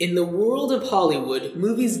In the world of Hollywood,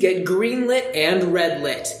 movies get greenlit and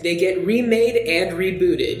redlit. They get remade and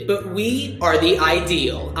rebooted. But we are the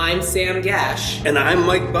ideal. I'm Sam Gash. And I'm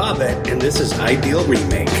Mike Bobbitt, and this is Ideal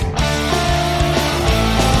Remake.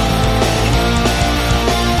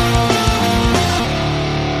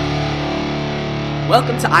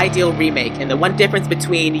 Welcome to Ideal Remake, and the one difference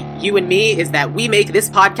between you and me is that we make this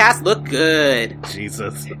podcast look good.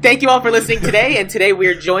 Jesus. Thank you all for listening today, and today we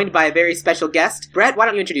are joined by a very special guest. Brett, why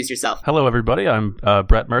don't you introduce yourself? Hello, everybody. I'm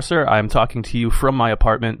Brett Mercer. I'm talking to you from my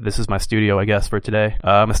apartment. This is my studio, I guess, for today.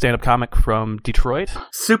 I'm a stand-up comic from Detroit.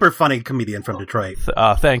 Super funny comedian from Detroit.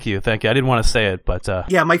 Thank you. I didn't want to say it, but...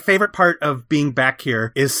 Yeah, my favorite part of being back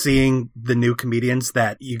here is seeing the new comedians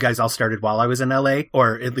that you guys all started while I was in LA,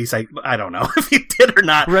 or at least I don't know if you did or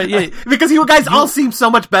not. Right, yeah. Because you guys all seem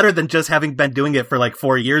so much better than just having been doing it for like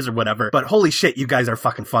 4 years or whatever. But holy shit, you guys are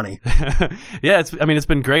fucking funny. Yeah, it's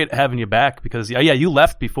been great having you back because you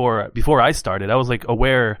left before I started. I was like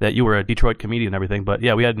aware that you were a Detroit comedian and everything, but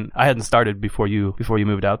yeah, I hadn't started before you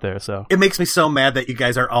moved out there. So it makes me so mad that you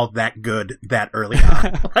guys are all that good that early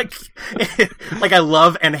on. like I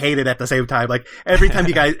love and hate it at the same time. Like every time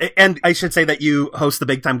you guys, and I should say that you host the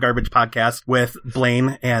Big Time Garbage podcast with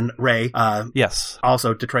Blaine and Ray. Yes.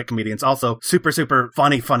 Also Detroit comedians, also super, super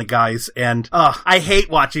funny guys. And I hate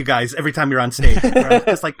watch you guys every time you're on stage. Right?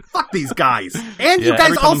 It's like, fuck these guys. And you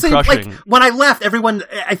guys all seem like, when I left, everyone,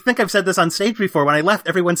 I think I've said this on stage before, when I left,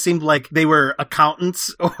 everyone seemed like they were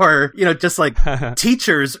accountants or, just like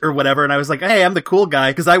teachers or whatever. And I was like, hey, I'm the cool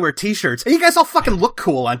guy because I wear t-shirts. And you guys all fucking look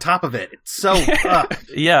cool on top of it. It's so,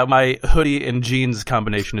 Yeah, my hoodie and jeans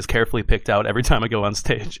combination is carefully picked out every time I go on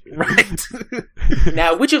stage. Right.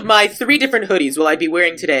 Now, which of my 3 different hoodies will I be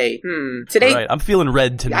wearing today? Today... Right, I'm feeling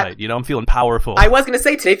red tonight, I'm feeling powerful. I was going to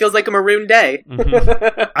say, today feels like a maroon day.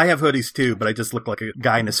 Mm-hmm. I have hoodies too, but I just look like a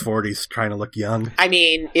guy in his 40s trying to look young. I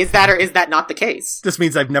mean, is that or is that not the case? This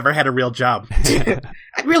means I've never had a real job.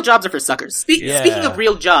 Real jobs are for suckers. Speaking of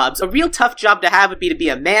real jobs, a real tough job to have would be to be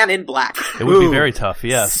a man in black. It would be very tough,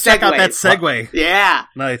 yes. Check out that segue. Yeah.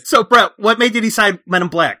 Nice. So, Brett, what made you decide Men in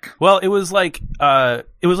Black? Well, it was like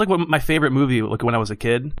my favorite movie, like when I was a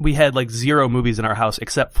kid. We had like 0 movies in our house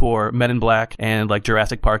except for Men in Black and like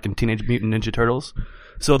Jurassic Park and Teenage Mutant Ninja Turtles.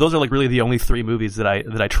 So those are like really the only 3 movies that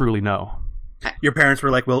I truly know. Your parents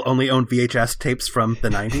were like, we'll only own VHS tapes from the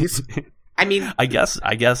 90s? I mean, I guess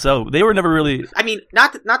so. They were never really. I mean,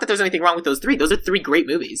 not that there's anything wrong with those 3. Those are 3 great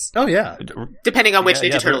movies. Oh yeah, depending on which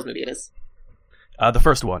Ninja Turtles movie it is. The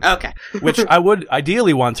first one. Okay. Which I would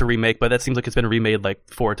ideally want to remake, but that seems like it's been remade like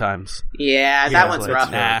 4 times. Yeah, that one's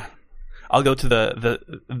rough. Nah. I'll go to the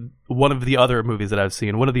one of the other movies that I've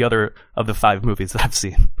seen. One of the other of the 5 movies that I've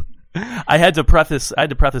seen. I had to preface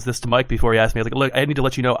this to Mike before he asked me. I was like, look, I need to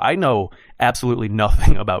let you know I know absolutely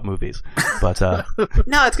nothing about movies. But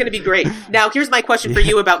no, it's going to be great. Now, here's my question for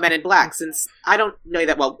you about Men in Black, since I don't know you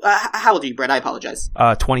that well. How old are you, Brett? I apologize.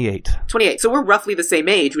 28. 28. So we're roughly the same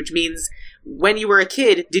age, which means when you were a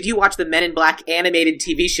kid, did you watch the Men in Black animated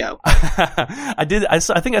TV show? I did. I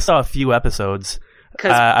think I saw a few episodes.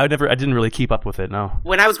 I didn't really keep up with it, no.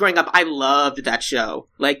 When I was growing up, I loved that show.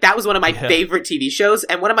 Like, that was one of my favorite TV shows,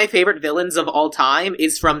 and one of my favorite villains of all time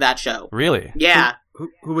is from that show. Really? Yeah.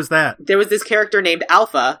 Who was that? There was this character named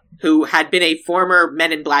Alpha, who had been a former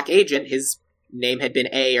Men in Black agent. His name had been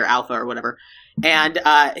A or Alpha or whatever. And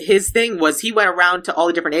his thing was he went around to all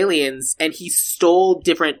the different aliens, and he stole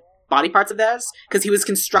different body parts of theirs, because he was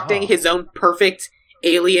constructing his own perfect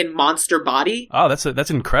alien monster body. Oh, that's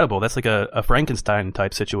incredible. That's like a Frankenstein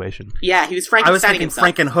type situation. Yeah, he was Frankensteining I was thinking himself.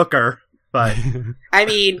 Frankenhooker, but I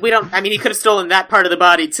mean, he could have stolen that part of the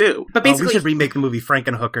body too. But basically, we should remake the movie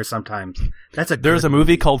Frankenhooker sometimes. There's a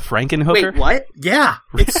movie called Frankenhooker? Wait, what? Yeah,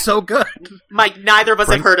 it's so good. Mike, neither of us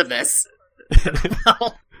have heard of this.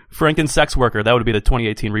 Franken Sex Worker. That would be the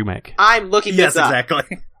 2018 remake. I'm looking this up. Yes,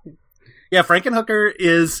 exactly. Yeah, Frankenhooker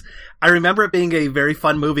is... I remember it being a very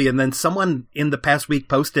fun movie, and then someone in the past week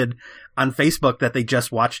posted on Facebook that they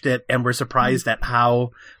just watched it and were surprised at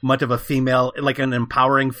how much of a female, like an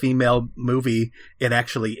empowering female movie it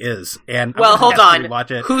actually is. And well, hold on. Watch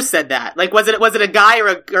it. Who said that? Like, was it a guy or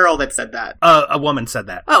a girl that said that? A woman said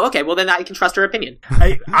that. Oh, okay. Well, then I can trust her opinion.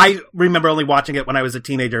 I remember only watching it when I was a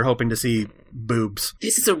teenager, hoping to see boobs.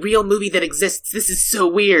 This is a real movie that exists. This is so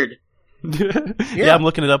weird. Yeah, I'm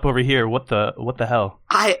looking it up over here. What the hell?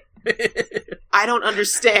 I don't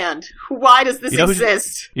understand. Why does this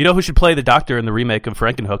exist? You know who should play the doctor in the remake of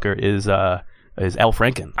Frankenhooker is Al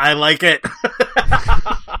Franken. I like it.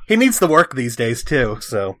 He needs the work these days too,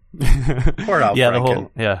 so Poor Al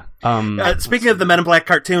Franken. Speaking of the Men in Black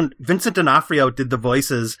cartoon, Vincent D'Onofrio did the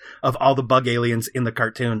voices of all the bug aliens in the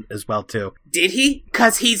cartoon as well, too. Did he?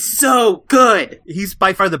 'Cause he's so good! He's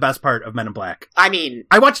by far the best part of Men in Black. I mean...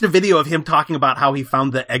 I watched a video of him talking about how he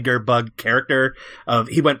found the Edgar Bug character.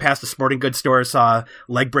 He went past a sporting goods store, saw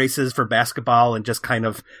leg braces for basketball, and just kind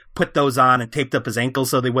of put those on and taped up his ankles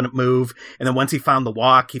so they wouldn't move. And then once he found the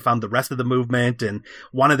walk, he found the rest of the movement and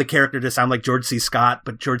wanted the character to sound like George C. Scott,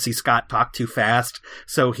 but George C. Scott talked too fast.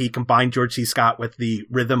 So he combined George C. Scott with the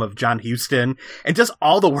rhythm of John Huston. And just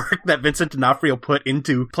all the work that Vincent D'Onofrio put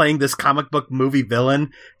into playing this comic book movie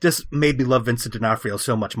villain just made me love Vincent D'Onofrio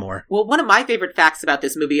so much more. Well, one of my favorite facts about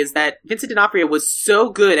this movie is that Vincent D'Onofrio was so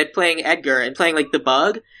good at playing Edgar and playing, like, the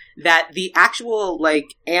bug, that the actual,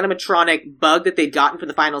 like, animatronic bug that they'd gotten for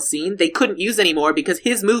the final scene, they couldn't use anymore because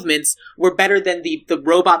his movements were better than the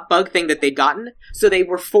robot bug thing that they'd gotten. So they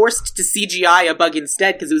were forced to CGI a bug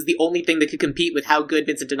instead because it was the only thing that could compete with how good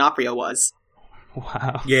Vincent D'Onofrio was.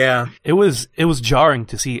 Wow. Yeah. It was jarring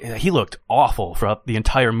to see. He looked awful throughout the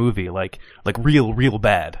entire movie, like real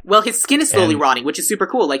bad. Well, his skin is slowly rotting, which is super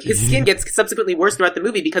cool. Like, his skin gets subsequently worse throughout the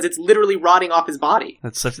movie because it's literally rotting off his body.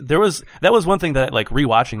 That was one thing that, like,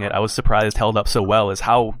 rewatching it, I was surprised held up so well, is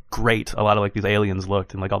how great a lot of, like, these aliens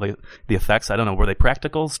looked and, like, all the effects. I don't know, were they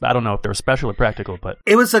practicals? I don't know if they were special or practical, but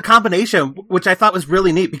it was a combination, which I thought was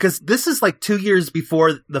really neat because this is like 2 years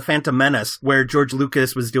before The Phantom Menace, where George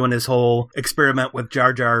Lucas was doing his whole experiment with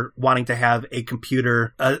Jar Jar wanting to have a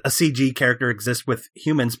computer, a CG character exist with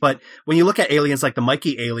humans. But when you look at aliens like the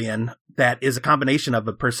Mikey alien, that is a combination of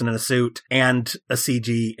a person in a suit and a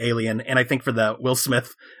CG alien. And I think for the Will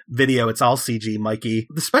Smith video, it's all CG Mikey.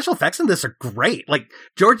 The special effects in this are great. Like,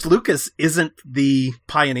 George Lucas isn't the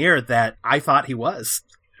pioneer that I thought he was.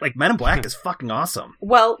 Like, Men in Black is fucking awesome.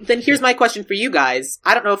 Well, then here's my question for you guys.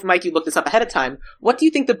 I don't know if, Mike, you looked this up ahead of time. What do you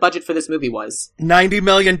think the budget for this movie was? $90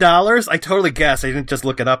 million? I totally guessed. I didn't just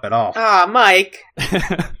look it up at all. Ah, Mike.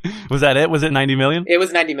 Was that it? Was it 90 million? It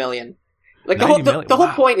was 90 million. Like, the whole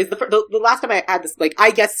point is, the last time I had this, like, I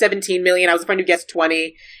guessed 17 million, I was a friend who guessed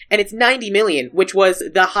 20, and it's 90 million, which was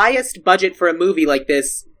the highest budget for a movie like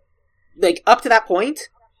this. Like, up to that point,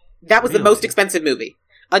 that was the most expensive movie.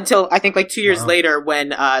 Until, I think, like, 2 years later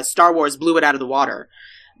when Star Wars blew it out of the water.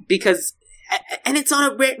 Because, and it's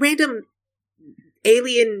on a random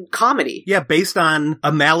alien comedy. Yeah, based on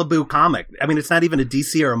a Malibu comic. I mean, it's not even a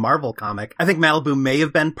DC or a Marvel comic. I think Malibu may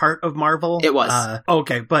have been part of Marvel. It was.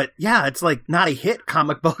 Okay, but yeah, it's like not a hit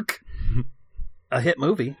comic book. A hit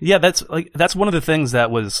movie. Yeah, that's one of the things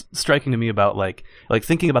that was striking to me about like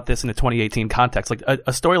thinking about this in a 2018 context. Like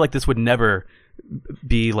a story like this would never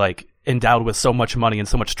be like endowed with so much money and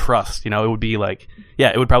so much trust. You know, it would be like,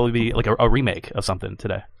 it would probably be like a remake of something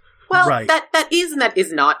today. Well, right. that is and that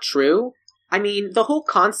is not true. I mean, the whole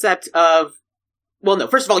concept of, well, no,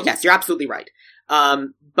 first of all, yes, you're absolutely right.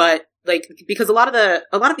 But like, because a lot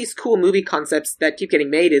of these cool movie concepts that keep getting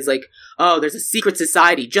made is like, oh, there's a secret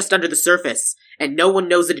society just under the surface and no one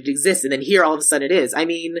knows that it exists. And then here all of a sudden it is. I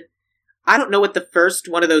mean, I don't know what the first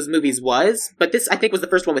one of those movies was, but this I think was the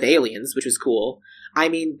first one with aliens, which was cool. I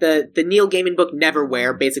mean, the Neil Gaiman book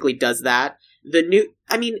Neverwhere basically does that.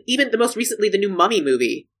 Even the most recently, the new Mummy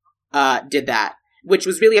movie, did that. Which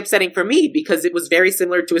was really upsetting for me because it was very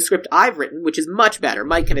similar to a script I've written, which is much better.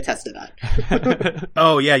 Mike can attest to that.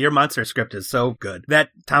 Oh, yeah, your monster script is so good.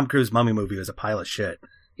 That Tom Cruise Mummy movie was a pile of shit.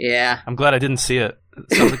 Yeah. I'm glad I didn't see it.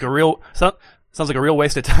 Sounds like a real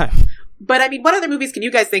waste of time. But, I mean, what other movies can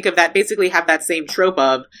you guys think of that basically have that same trope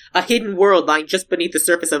of a hidden world lying just beneath the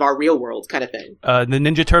surface of our real world kind of thing? The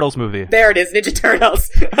Ninja Turtles movie. There it is, Ninja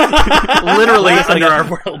Turtles. Literally under our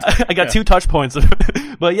world. I got 2 touch points.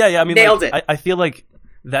 But yeah, I mean, nailed it. I feel like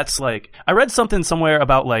that's like, I read something somewhere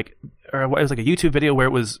about like, or it was like a YouTube video where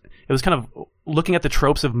it was kind of looking at the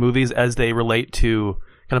tropes of movies as they relate to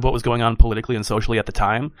kind of what was going on politically and socially at the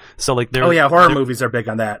time. So like horror movies are big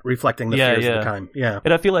on that, reflecting the fears of the time. Yeah.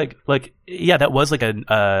 And I feel like that was like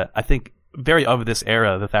I think very of this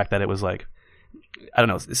era, the fact that it was like, I don't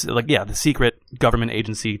know, the secret government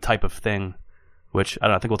agency type of thing, which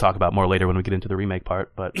I think we'll talk about more later when we get into the remake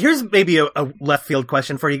part. But here's maybe a left field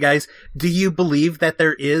question for you guys. Do you believe that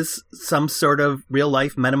there is some sort of real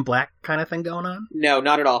life Men in Black kind of thing going on? No,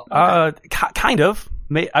 not at all. Okay. Kind of.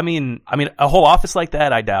 I mean, a whole office like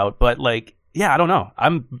that, I doubt. But like, yeah, I don't know.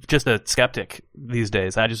 I'm just a skeptic these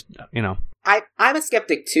days. I just, I'm a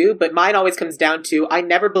skeptic too, but mine always comes down to I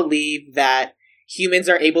never believe that humans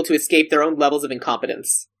are able to escape their own levels of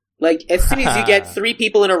incompetence. Like, as soon as you get 3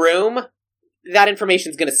 people in a room, that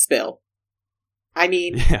information's going to spill. I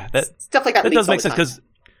mean, stuff like that does make sense because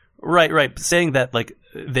Right. Saying that like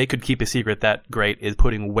they could keep a secret that great is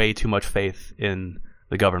putting way too much faith in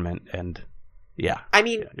the government, and I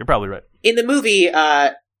mean, you're probably right. In the movie,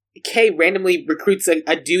 Kay randomly recruits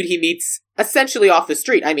a dude he meets essentially off the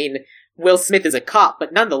street. I mean, Will Smith is a cop,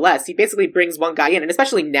 but nonetheless, he basically brings one guy in, and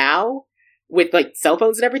especially now with like cell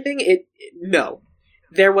phones and everything, no.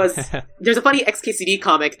 There's a funny XKCD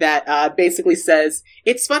comic that basically says,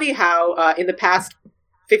 it's funny how in the past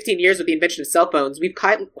 15 years with the invention of cell phones, we've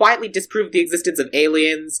quietly disproved the existence of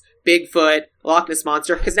aliens, Bigfoot, Loch Ness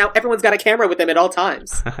Monster, because now everyone's got a camera with them at all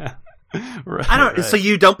times. Right. So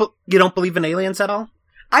you don't believe in aliens at all?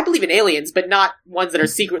 I believe in aliens, but not ones that are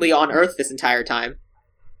secretly on Earth this entire time.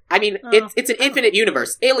 I mean, it's an infinite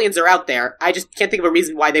universe. Aliens are out there. I just can't think of a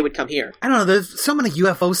reason why they would come here. I don't know. There's so many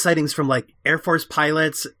UFO sightings from, like, Air Force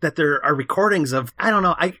pilots that there are recordings of. I don't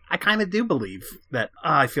know. I kind of do believe that.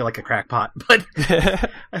 I feel like a crackpot, but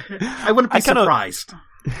I wouldn't be surprised.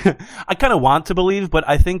 I kind of want to believe, but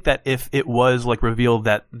I think that if it was, like, revealed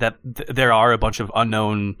that there are a bunch of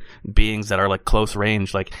unknown beings that are, like, close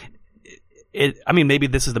range, like... I mean, maybe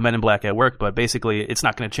this is the Men in Black at work, but basically it's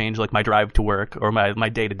not going to change like my drive to work or my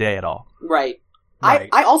day-to-day at all. Right.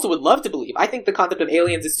 I also would love to believe. I think the concept of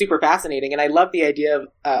aliens is super fascinating, and I love the idea of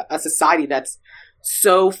a society that's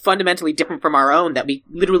so fundamentally different from our own that we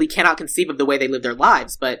literally cannot conceive of the way they live their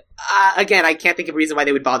lives. But again, I can't think of a reason why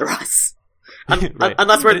they would bother us. Right.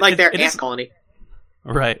 Unless we're like their ant colony.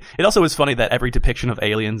 Right. It also is funny that every depiction of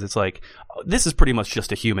aliens, it's like, this is pretty much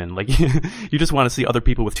just a human. Like, you just want to see other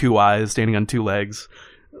people with two eyes standing on two legs.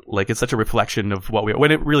 Like, it's such a reflection of what we are. When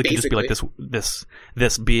it really could just be like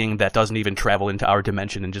this being that doesn't even travel into our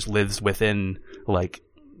dimension and just lives within, like,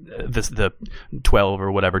 the 12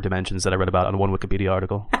 or whatever dimensions that I read about on one Wikipedia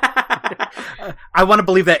article. I want to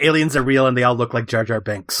believe that aliens are real and they all look like Jar Jar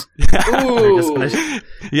Binks. Ooh. They're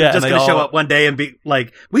just going to show up one day and be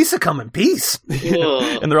like, we succumb in peace.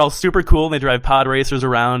 And they're all super cool and they drive pod racers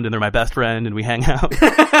around and they're my best friend and we hang out.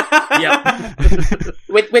 Yep.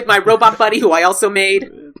 with my robot buddy who I also made.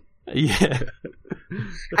 Yeah.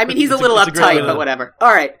 I mean, he's a little uptight, but whatever.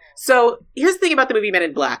 All right. So here's the thing about the movie Men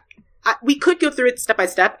in Black. We could go through it step by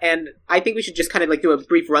step, and I think we should just kind of like do a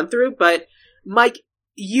brief run through. But Mike,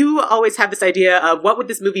 you always have this idea of what would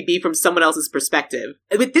this movie be from someone else's perspective.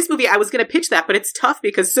 With this movie, I was going to pitch that, but it's tough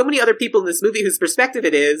because so many other people in this movie whose perspective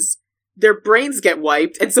it is, their brains get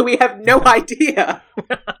wiped, and so we have no idea.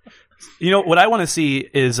 You know, what I want to see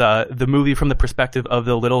is the movie from the perspective of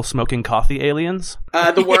the little smoking coffee aliens.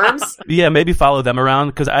 The worms? Yeah, maybe follow them around,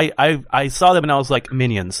 because I saw them and I was like,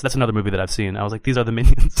 Minions. That's another movie that I've seen. I was like, these are the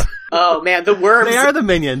Minions. Oh, man, the worms. They are the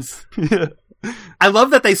Minions. I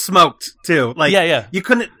love that they smoked, too. Like, yeah. You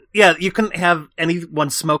couldn't have anyone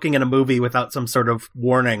smoking in a movie without some sort of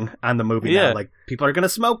warning on the movie. Yeah. Now. Like, people are going to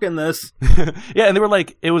smoke in this. Yeah, and they were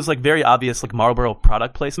like, it was like very obvious, like Marlboro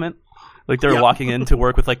product placement. Like they were walking in to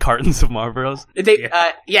work with like cartons of Marlboros.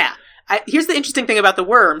 Here's the interesting thing about the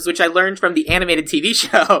worms, which I learned from the animated TV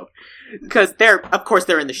show, because they're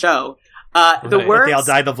in the show. The worms, they all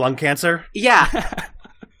died of lung cancer. Yeah.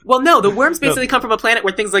 Well, no, the worms basically come from a planet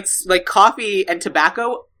where things like coffee and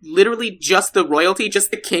tobacco, literally just the royalty,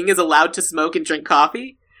 just the king is allowed to smoke and drink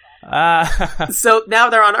coffee. So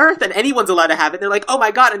now they're on Earth and anyone's allowed to have it. They're like, oh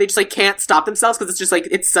my god, and they just like can't stop themselves because it's just like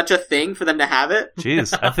it's such a thing for them to have it.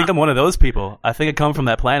 Jeez, I think I'm one of those people. I think I come from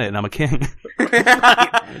that planet and I'm a king.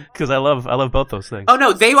 Because I love both those things. Oh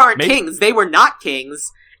no, they aren't kings. They were not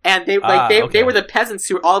kings, and they were the peasants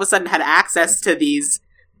who all of a sudden had access to these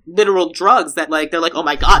literal drugs that like they're like, oh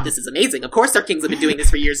my god, this is amazing. Of course, our kings have been doing this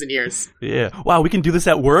for years and years. Yeah, wow, we can do this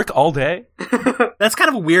at work all day. That's kind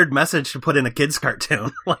of a weird message to put in a kids'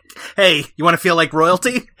 cartoon. Like, hey, you want to feel like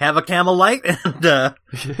royalty? Have a Camel Light and a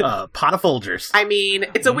pot of Folgers. I mean,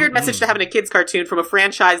 it's a weird message to have in a kids' cartoon from a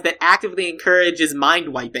franchise that actively encourages mind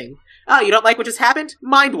wiping. Oh, you don't like what just happened?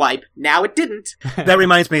 Mind wipe. Now it didn't. That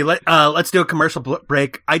reminds me, let's do a commercial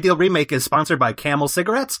break. Ideal Remake is sponsored by Camel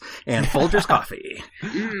Cigarettes and Folgers Coffee.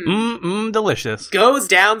 Delicious. Goes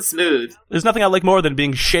down smooth. There's nothing I like more than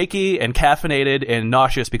being shaky and caffeinated and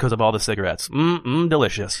nauseous because of all the cigarettes.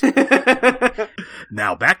 Delicious.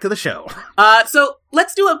 Now back to the show. So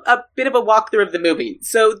let's do a bit of a walkthrough of the movie.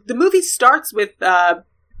 So the movie starts with a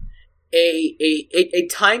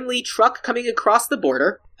timely truck coming across the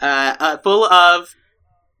border. Full of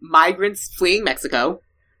migrants fleeing Mexico.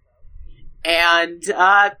 And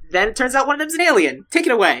then it turns out one of them's an alien. Take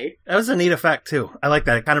it away. That was a neat effect, too. I like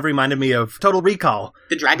that. It kind of reminded me of Total Recall.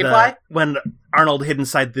 The dragonfly? When Arnold hid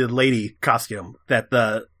inside the lady costume that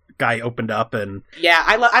the guy opened up and... Yeah,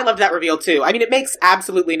 I loved that reveal, too. I mean, it makes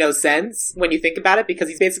absolutely no sense when you think about it, because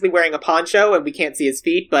he's basically wearing a poncho and we can't see his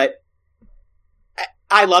feet, but...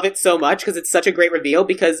 I love it so much because it's such a great reveal,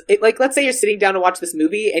 because it, like, let's say you're sitting down to watch this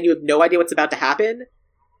movie and you have no idea what's about to happen.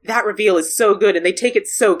 That reveal is so good, and they take it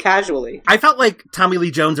so casually. I felt like Tommy Lee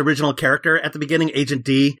Jones' original character at the beginning, Agent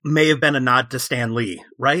D, may have been a nod to Stan Lee,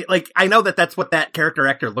 right? Like, I know that that's what that character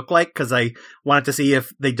actor looked like, because I wanted to see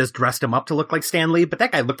if they just dressed him up to look like Stan Lee, but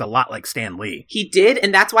that guy looked a lot like Stan Lee. He did,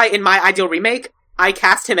 and that's why in my ideal remake, I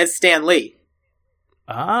cast him as Stan Lee.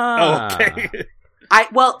 Ah. Okay.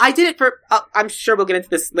 I did it for, I'm sure we'll get into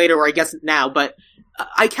this later, or I guess now, but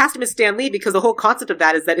I cast him as Stan Lee because the whole concept of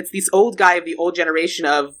that is that it's this old guy of the old generation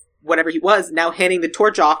of whatever he was now handing the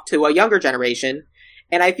torch off to a younger generation.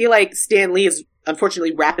 And I feel like Stan Lee is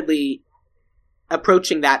unfortunately rapidly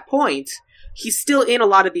approaching that point. He's still in a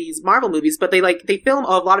lot of these Marvel movies, but they film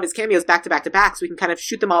a lot of his cameos back to back to back, so we can kind of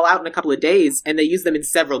shoot them all out in a couple of days, and they use them in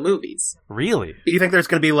several movies. Really? Do you think there's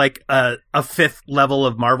going to be like a fifth level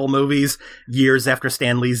of Marvel movies years after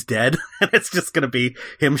Stan Lee's dead? And it's just going to be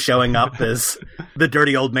him showing up as the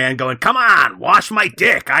dirty old man going, "Come on, wash my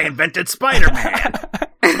dick. I invented Spider-Man."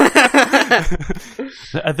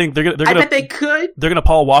 I think they're gonna. I bet they could. They're gonna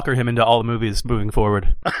Paul Walker him into all the movies moving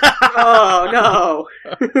forward. Oh no!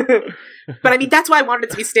 But I mean, that's why I wanted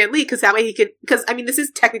it to be Stan Lee, because that way he could. Because I mean, this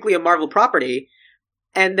is technically a Marvel property,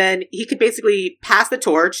 and then he could basically pass the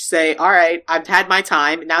torch, say, "All right, I've had my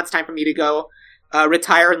time. Now it's time for me to go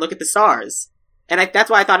retire and look at the stars." And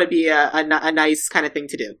that's why I thought it'd be a nice kind of thing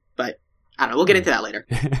to do. But I don't know. We'll get into that later.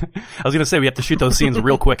 I was gonna say we have to shoot those scenes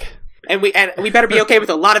real quick. And we better be okay with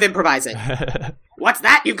a lot of improvising. What's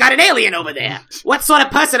that? You've got an alien over there. What sort of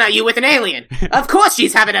person are you with an alien? Of course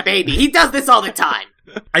she's having a baby. He does this all the time.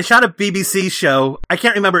 I shot a BBC show. I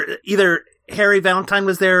can't remember, either Harry Valentine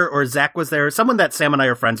was there or Zach was there, someone that Sam and I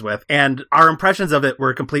are friends with, and our impressions of it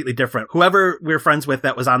were completely different. Whoever we were friends with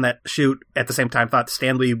that was on that shoot at the same time thought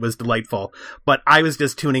Stan Lee was delightful, but I was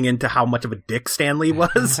just tuning into how much of a dick Stan Lee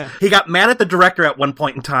was. He got mad at the director at one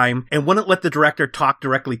point in time and wouldn't let the director talk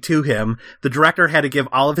directly to him. The director had to give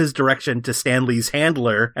all of his direction to Stan Lee's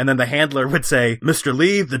handler, and then the handler would say, "Mr.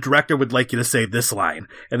 Lee, the director would like you to say this line."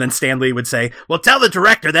 And then Stan Lee would say, "Well, tell the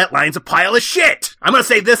director that line's a pile of shit. I'm going to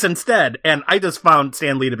say this instead." And I just found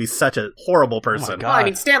Stan Lee to be such a horrible person. Well, I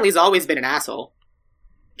mean, Stan Lee's always been an asshole.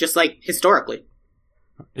 Just like historically.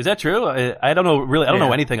 Is that true? I don't know, really. I don't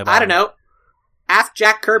know anything about I don't know. Ask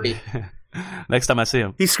Jack Kirby. Next time I see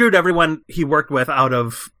him. He screwed everyone he worked with out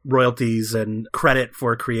of royalties and credit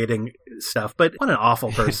for creating stuff, but what an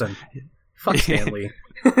awful person. Fuck Stan Lee.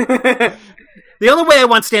 The only way I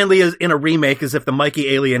want Stan Lee in a remake is if the Mikey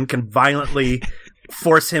alien can violently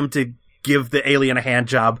force him to give the alien a hand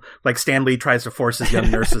job, like Stan Lee tries to force his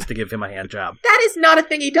young nurses to give him a hand job. That is not a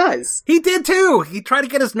thing he does. He did too. He tried to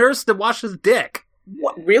get his nurse to wash his dick.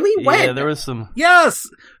 What? Really? When? Yeah, there was some. Yes.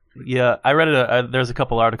 Yeah, I read it. There's a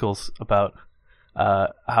couple articles about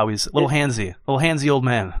how he's a little handsy old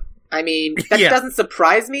man. I mean, that doesn't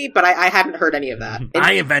surprise me, but I hadn't heard any of that.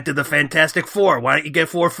 I invented the Fantastic Four. Why don't you get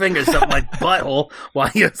 4 fingers up my butthole while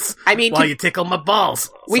you tickle my balls?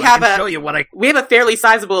 We so have we have a fairly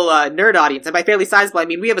sizable nerd audience, and by fairly sizable, I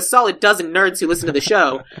mean we have a solid dozen nerds who listen to the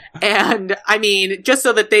show. And I mean, just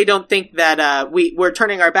so that they don't think that we're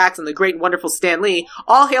turning our backs on the great and wonderful Stan Lee,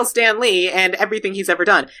 all hail Stan Lee and everything he's ever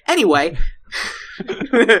done. Anyway.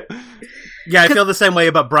 Yeah, I feel the same way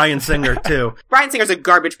about Bryan Singer, too. Bryan Singer's a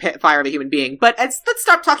garbage fire of a human being, but let's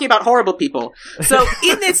stop talking about horrible people. So,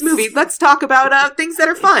 in this movie, let's talk about things that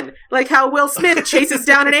are fun, like how Will Smith chases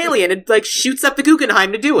down an alien and, like, shoots up the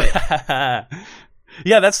Guggenheim to do it.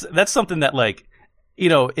 Yeah, that's something that, like, you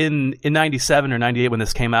know, in 97 or 98 when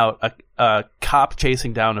this came out, a cop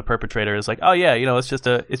chasing down a perpetrator is like, oh yeah, you know, it's just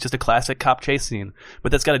a classic cop chase scene,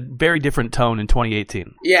 but that's got a very different tone in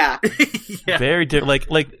 2018. Yeah. Yeah. Very different,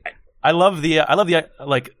 like, I love the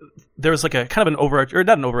like there was like a kind of an overarching, or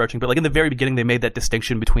not an overarching, but like in the very beginning they made that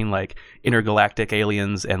distinction between like intergalactic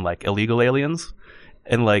aliens and like illegal aliens,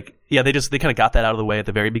 and like they kind of got that out of the way at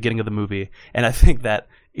the very beginning of the movie. And I think that,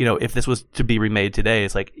 you know, if this was to be remade today,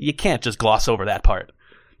 it's like you can't just gloss over that part.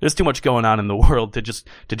 There's too much going on in the world to just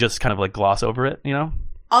kind of like gloss over it, you know.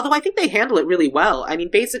 Although I think they handle it really well. I mean,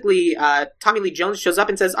 basically, Tommy Lee Jones shows up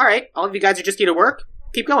and says, "All right, all of you guys are just here to work.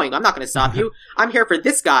 Keep going. I'm not going to stop you. I'm here for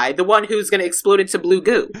this guy, the one who's going to explode into blue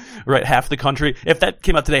goo." Right, half the country. If that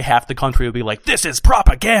came out today, half the country would be like, "This is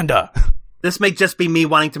propaganda." This may just be me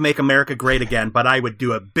wanting to make America great again, but I would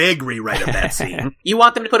do a big rewrite of that scene. You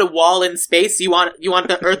want them to put a wall in space? You want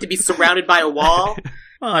the Earth to be surrounded by a wall?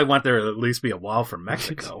 Well, I want there to at least be a wall from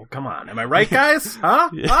Mexico. Come on, am I right, guys? Huh?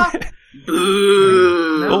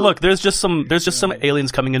 Boo. Well, look, there's just some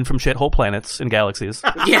aliens coming in from shithole planets and galaxies.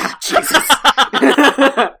 Yeah, Jesus.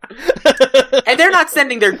 And they're not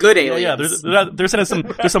sending their good aliens. Yeah, they're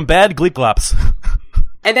sending there's some bad gleeklops.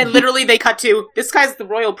 And then literally they cut to, this guy's the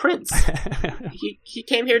royal prince. He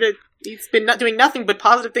came here he's been doing nothing but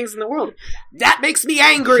positive things in the world. That makes me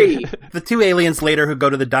angry! The two aliens later who go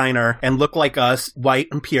to the diner and look like us, white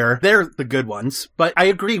and pure, they're the good ones. But I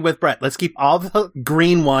agree with Brett. Let's keep all the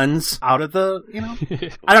green ones out of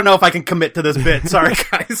the, I don't know if I can commit to this bit. Sorry,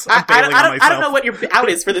 guys. I don't know what your out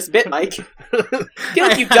is for this bit, Mike. I feel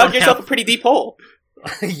like you've dug yourself a pretty deep hole.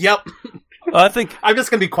 Yep. I think I'm just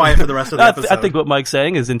going to be quiet for the rest of the episode. I think what Mike's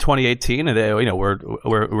saying is in 2018,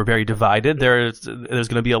 we're very divided. There's going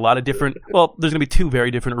to be a lot of different. Well, there's going to be two very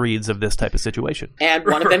different reads of this type of situation, and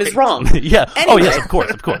one of them is wrong. Yeah. Anyway. Oh yes, of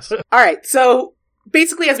course. All right. So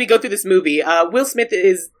basically, as we go through this movie, Will Smith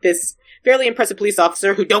is this fairly impressive police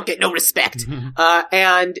officer who don't get no respect,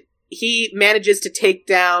 and he manages to take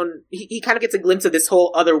down. He kind of gets a glimpse of this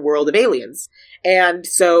whole other world of aliens, and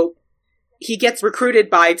so he gets recruited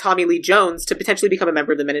by Tommy Lee Jones to potentially become a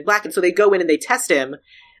member of the Men in Black. And so they go in and they test him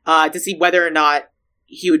to see whether or not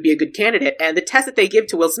he would be a good candidate. And the test that they give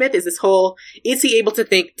to Will Smith is is he able to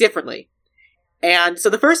think differently? And so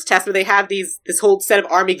the first test where they have this whole set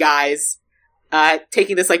of army guys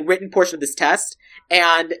taking this written portion of this test.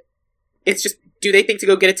 And it's just, do they think to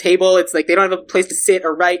go get a table? It's like they don't have a place to sit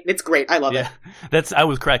or write. It's great. I love it. I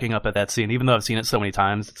was cracking up at that scene, even though I've seen it so many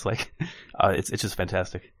times. It's like, it's just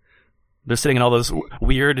fantastic. They're sitting in all those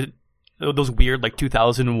weird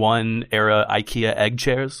 2001 era IKEA egg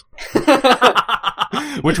chairs,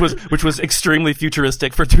 which was extremely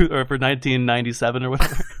futuristic for 1997 or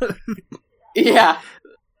whatever. Yeah,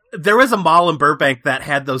 there was a mall in Burbank that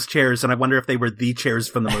had those chairs, and I wonder if they were the chairs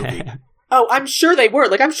from the movie. Oh, I'm sure they were.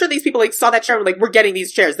 I'm sure these people saw that chair and were we're getting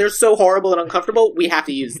these chairs. They're so horrible and uncomfortable, we have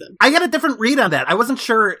to use them. I had a different read on that. I wasn't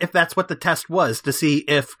sure if that's what the test was, to see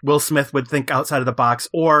if Will Smith would think outside of the box,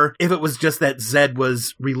 or if it was just that Zed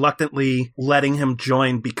was reluctantly letting him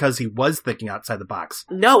join because he was thinking outside the box.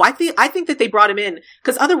 No, I think that they brought him in,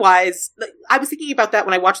 because otherwise, I was thinking about that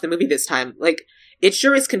when I watched the movie this time. It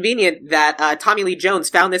sure is convenient that Tommy Lee Jones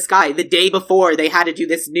found this guy the day before they had to do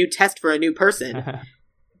this new test for a new person.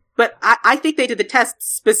 But I think they did the test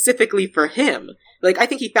specifically for him. I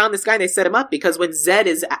think he found this guy and they set him up because when Zed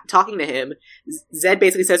is talking to him, Zed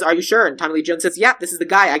basically says, "Are you sure?" And Tommy Lee Jones says, "Yeah, this is the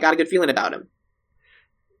guy. I got a good feeling about him."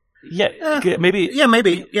 Yeah, maybe. Yeah,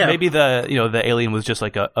 maybe. Yeah. Maybe the alien was just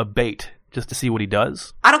a bait just to see what he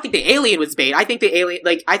does. I don't think the alien was bait. I think the alien,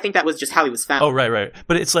 I think that was just how he was found. Oh, right.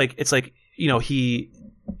 But it's like he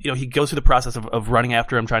goes through the process of running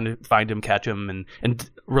after him, trying to find him, catch him, and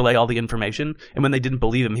relay all the information. And when they didn't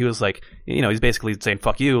believe him, he was he's basically saying,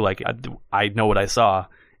 "Fuck you!" I know what I saw.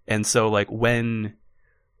 And so when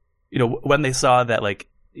they saw that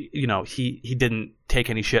he didn't take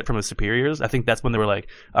any shit from his superiors, I think that's when they were like,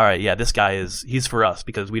 all right, yeah, this guy he's for us,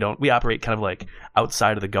 because we operate kind of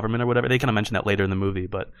outside of the government or whatever. They kind of mention that later in the movie,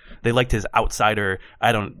 but they liked his outsider,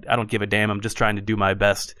 I don't give a damn, I'm just trying to do my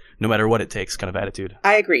best no matter what it takes kind of attitude.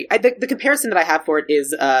 I agree. The comparison that I have for it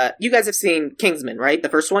is, you guys have seen Kingsman, right? The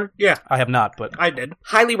first one? Yeah. I have not, but I did.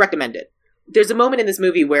 Highly recommend it. There's a moment in this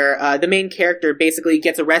movie where the main character basically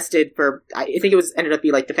gets arrested for, I think it ended up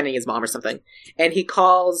defending his mom or something. And he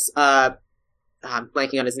calls, I'm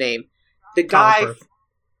blanking on his name. The guy,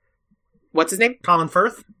 what's his name? Colin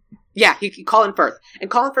Firth? Yeah, Colin Firth.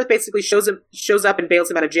 And Colin Firth basically shows up and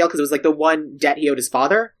bails him out of jail because it was the one debt he owed his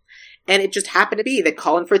father. And it just happened to be that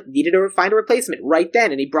Colin Firth needed to find a replacement right then,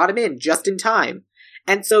 and he brought him in just in time.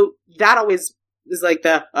 And so that always is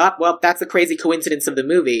that's the crazy coincidence of the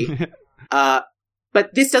movie.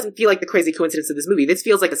 But this doesn't feel like the crazy coincidence of this movie. This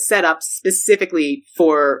feels like a setup specifically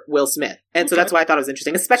for Will Smith. And so that's why I thought it was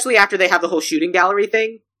interesting, especially after they have the whole shooting gallery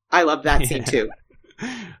thing. I love that scene too.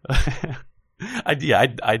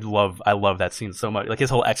 I love that scene so much. His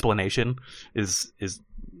whole explanation is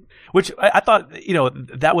which I thought,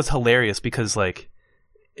 that was hilarious because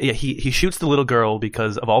he shoots the little girl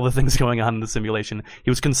because of all the things going on in the simulation. He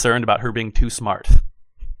was concerned about her being too smart.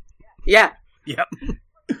 Yeah. Yep.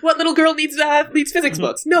 What little girl needs physics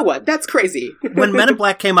books? No one. That's crazy. When Men in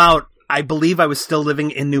Black came out, I believe I was still living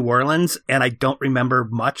in New Orleans, and I don't remember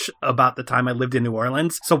much about the time I lived in New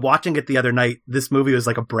Orleans. So watching it the other night, this movie was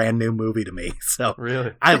like a brand new movie to me. So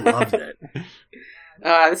really, I loved it.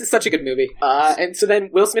 This is such a good movie. And so then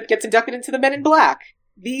Will Smith gets inducted into the Men in Black.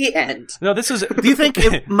 The end. No, this is... Do you think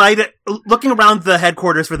it might... Looking around the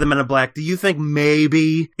headquarters for the Men in Black, do you think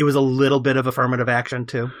maybe it was a little bit of affirmative action,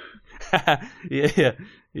 too? Yeah.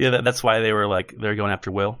 That's why they were like they're going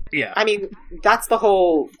after Will. Yeah, I mean, that's the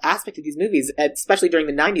whole aspect of these movies, especially during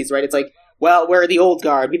the 90s, right? It's like, well, we're the old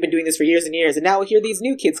guard. We've been doing this for years and years, and now here are these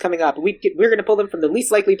new kids coming up. We're going to pull them from the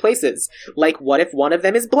least likely places. Like, what if one of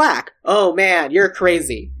them is black? Oh man, you're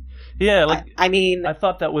crazy. Yeah, like I mean, I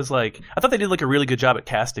thought that was like I thought they did like a really good job at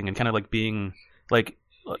casting and kind of like being like,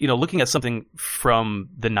 you know, looking at something from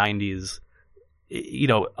the 90s. You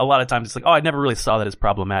know, a lot of times it's like, oh, I never really saw that as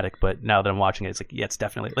problematic, but now that I'm watching it, it's like, yeah, it's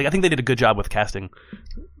definitely like I think they did a good job with casting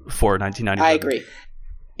for 1990. I agree.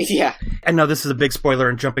 Yeah. I know this is a big spoiler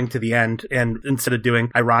and jumping to the end, and instead of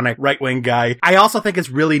doing ironic right-wing guy, I also think it's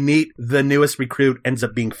really neat the newest recruit ends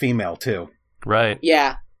up being female, too. Right.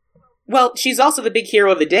 Yeah. Well, she's also the big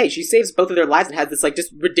hero of the day. She saves both of their lives and has this, like,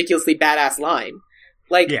 just ridiculously badass line.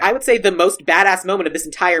 Like, yeah. I would say the most badass moment of this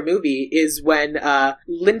entire movie is when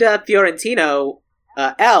Linda Fiorentino,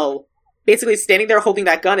 Elle, basically is standing there holding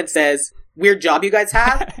that gun and says, "Weird job you guys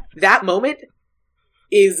have." That moment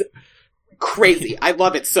is crazy. I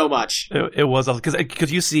love it so much. It was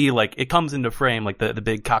because you see like it comes into frame, like the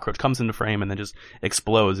big cockroach comes into frame and then just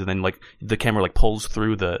explodes, and then like the camera like pulls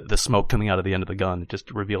through the smoke coming out of the end of the gun just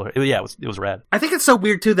to reveal her. Yeah, it was rad. I think it's so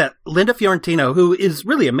weird too that Linda Fiorentino, who is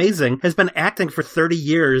really amazing, has been acting for 30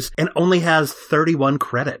 years and only has 31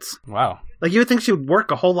 credits. Wow. Like you would think she would work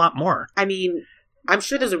a whole lot more. I mean, I'm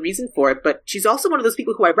sure there's a reason for it, but she's also one of those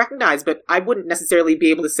people who I recognize, but I wouldn't necessarily be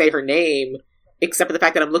able to say her name except for the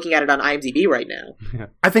fact that I'm looking at it on IMDb right now. Yeah.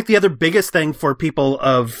 I think the other biggest thing for people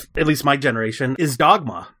of at least my generation is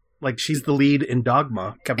Dogma. Like, she's the lead in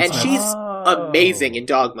Dogma. And she's amazing in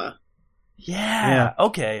Dogma. Yeah.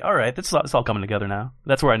 Okay. All right. It's all coming together now.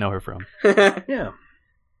 That's where I know her from. Yeah.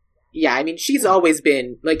 Yeah, I mean, she's always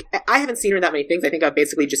been, like, I haven't seen her in that many things. I think I've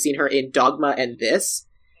basically just seen her in Dogma and this.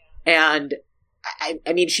 And,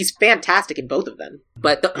 I mean, she's fantastic in both of them.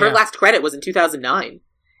 But her last credit was in 2009.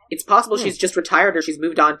 It's possible she's just retired or she's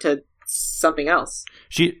moved on to something else.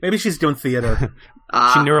 Maybe she's doing theater.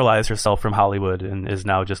 She neuralized herself from Hollywood and is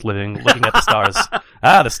now just looking at the stars.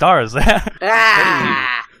 The stars.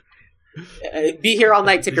 Be here all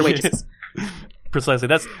night, tip your waitresses. Precisely.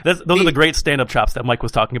 Those are the great stand-up chops that Mike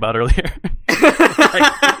was talking about earlier.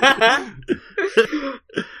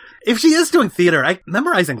 If she is doing theater,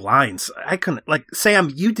 memorizing lines. I couldn't, like,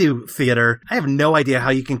 Sam, you do theater. I have no idea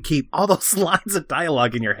how you can keep all those lines of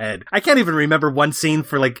dialogue in your head. I can't even remember one scene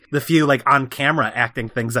for, like, the few, like, on-camera acting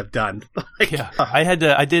things I've done. Yeah.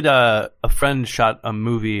 I did a friend shot a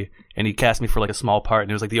movie, and he cast me for, like, a small part,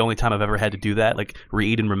 and it was, like, the only time I've ever had to do that, like,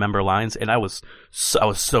 read and remember lines, and I was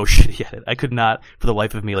so shitty at it. I could not, for the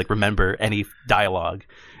life of me, like, remember any dialogue.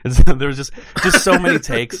 And so there was just so many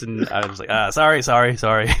takes, and I was like, sorry.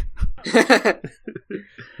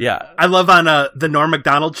 Yeah. I love on the Norm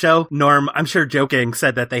Macdonald show, Norm, I'm sure joking,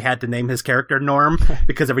 said that they had to name his character Norm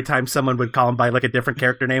because every time someone would call him by like a different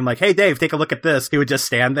character name, like, "Hey Dave, take a look at this," he would just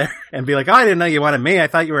stand there and be like, "Oh, I didn't know you wanted me. I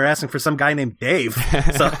thought you were asking for some guy named Dave."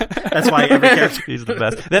 So that's why every character... He's the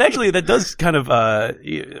best. That does kind of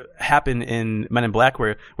happen in Men in Black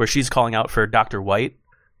where she's calling out for Dr. White.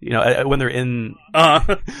 You know, when they're in,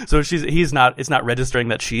 so it's not registering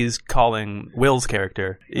that she's calling Will's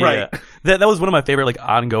character. Yeah. Right. That was one of my favorite, like,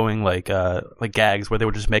 ongoing, like gags where they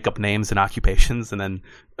would just make up names and occupations and then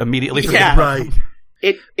immediately forget. Yeah, right.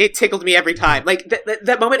 It tickled me every time. Like,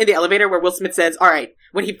 that moment in the elevator where Will Smith says, all right,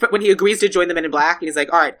 when he agrees to join the Men in Black, and he's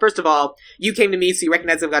like, all right, first of all, you came to me, so you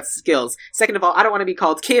recognize I've got skills. Second of all, I don't want to be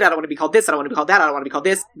called kid, I don't want to be called this, I don't want to be called that, I don't want to be called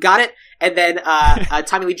this. Got it? And then,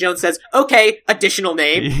 Tommy Lee Jones says, okay, additional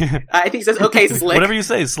name. Yeah. I think he says, okay, Slick. Whatever you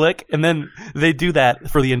say, Slick. And then they do that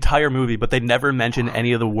for the entire movie, but they never mention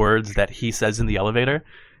any of the words that he says in the elevator.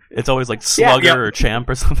 It's always like Slugger or Champ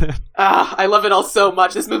or something. I love it all so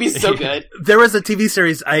much. This movie's so good. There was a TV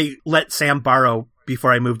series I let Sam borrow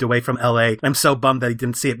before I moved away from LA. I'm so bummed that he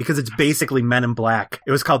didn't see it because it's basically Men in Black.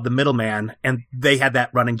 It was called The Middleman, and they had that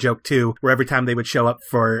running joke too, where every time they would show up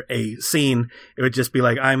for a scene, it would just be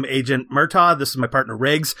like, "I'm Agent Murtaugh, this is my partner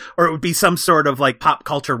Riggs," or it would be some sort of like pop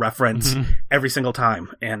culture reference every single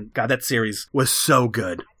time. And God, that series was so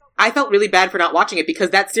good. I felt really bad for not watching it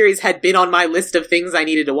because that series had been on my list of things I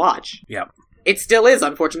needed to watch. Yeah. It still is,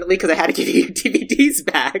 unfortunately, because I had to give you DVDs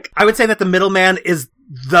back. I would say that The Middleman is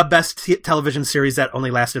the best television series that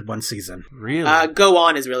only lasted one season. Really? Go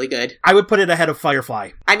On is really good. I would put it ahead of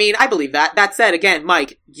Firefly. I mean, I believe that. That said, again,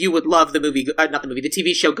 Mike, you would love the movie, the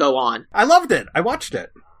TV show Go On. I loved it. I watched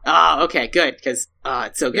it. Oh, okay, good, because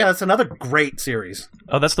it's so good. Yeah, it's another great series.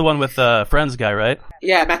 Oh, that's the one with Friends guy, right?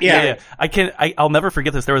 Yeah, Matthew Perry. I'll never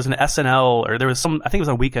forget this. There was an SNL, or there was I think it was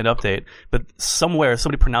on Weekend Update, but somewhere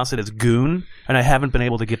somebody pronounced it as goon, and I haven't been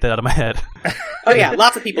able to get that out of my head. Oh yeah,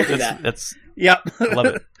 lots of people do that. Yep. Love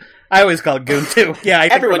it. I always call it goon too. Yeah, I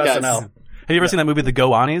think Everyone from does. SNL. Have you ever seen that movie, The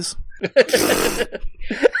Go-Anies?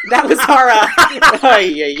 That was our...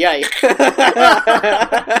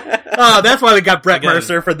 Oh, that's why we got Brett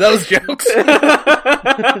Mercer for those jokes. Tip your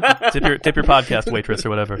podcast waitress or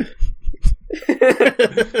whatever.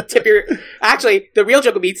 Actually, the real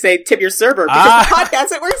joke would be to say tip your server, because the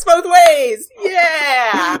podcast, it works both ways.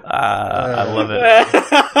 Yeah. I love it.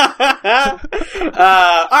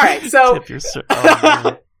 All right, so... Tip your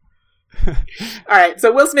server. All right,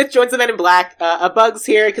 so Will Smith joins the Men in Black. A Bug's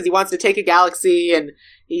here because he wants to take a galaxy, and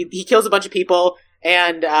he kills a bunch of people.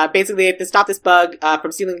 And basically, they have to stop this bug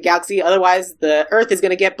from stealing the galaxy. Otherwise, the Earth is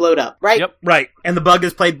going to get blowed up, right? Yep. Right. And the bug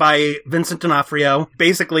is played by Vincent D'Onofrio.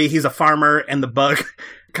 Basically, he's a farmer, and the bug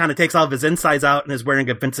kind of takes all of his insides out and is wearing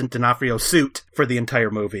a Vincent D'Onofrio suit for the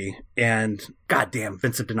entire movie. And goddamn,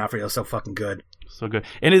 Vincent D'Onofrio is so fucking good. So good.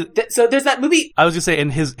 And So there's that movie... I was going to say,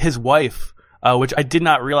 and his wife... which I did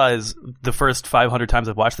not realize the first 500 times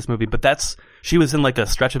I've watched this movie, but she was in like a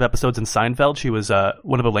stretch of episodes in Seinfeld. She was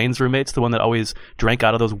one of Elaine's roommates, the one that always drank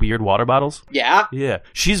out of those weird water bottles. Yeah? Yeah.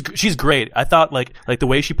 She's great. I thought like the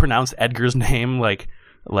way she pronounced Edgar's name, like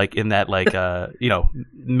in that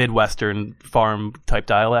Midwestern farm type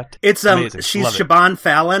dialect. It's amazing. She's Love it. Siobhan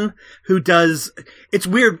Fallon, who does, it's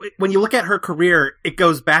weird when you look at her career, it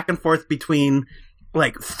goes back and forth between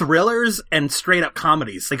like thrillers and straight up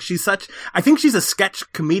comedies. Like I think she's a sketch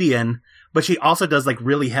comedian, but she also does like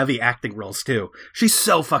really heavy acting roles too. She's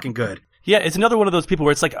so fucking good. Yeah, it's another one of those people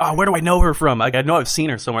where it's like, oh, where do I know her from? Like, I know I've seen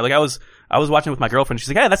her somewhere. Like, I was watching with my girlfriend. She's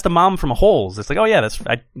like, yeah, that's the mom from Holes. It's like, oh yeah, there's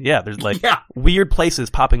like weird places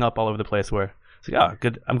popping up all over the place where it's like, oh,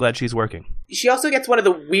 good. I'm glad she's working. She also gets one of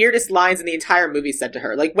the weirdest lines in the entire movie said to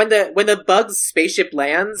her. Like, when the bug's spaceship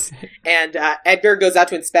lands, and Edgar goes out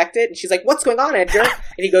to inspect it, and she's like, what's going on, Edgar? And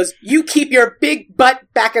he goes, you keep your big butt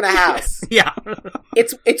back in the house. Yeah.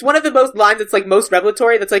 It's one of the most lines that's, like, most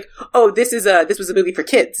revelatory, that's like, oh, this was a movie for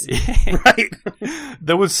kids. Right.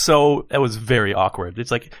 That was very awkward.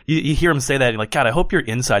 It's like, you hear him say that, and you're like, God, I hope your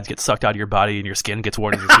insides get sucked out of your body, and your skin gets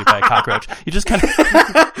worn in your teeth by a cockroach. You just kind of...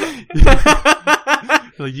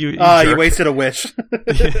 Like you wasted a wish.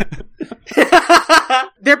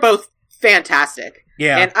 They're both fantastic.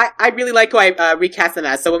 Yeah. And I really like who I recast them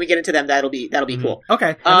as, so when we get into them, that'll be cool.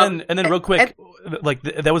 Okay. And then real quick,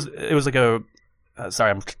 it was like a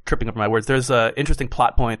sorry, I'm tripping up my words. There's a interesting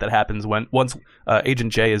plot point that happens once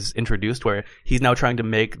Agent J is introduced, where he's now trying to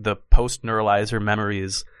make the post-neuralizer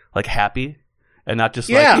memories like happy and not just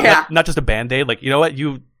not just a Band-Aid. Like, you know what,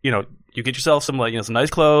 you get yourself some some nice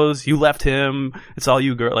clothes. You left him. It's all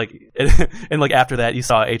you, girl. Like, and like after that, you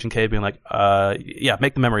saw Agent K being like,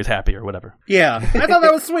 make the memories happy or whatever. Yeah, I thought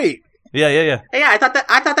that was sweet. Yeah. Yeah, I thought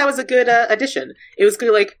that was a good addition. It was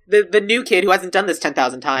good, like the new kid who hasn't done this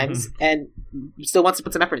 10,000 times and still wants to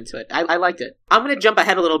put some effort into it. I liked it. I'm gonna jump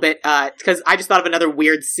ahead a little bit because I just thought of another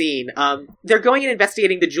weird scene. They're going and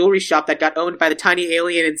investigating the jewelry shop that got owned by the tiny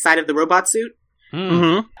alien inside of the robot suit,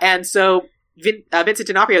 and so. Vincent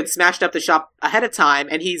D'Onofrio had smashed up the shop ahead of time,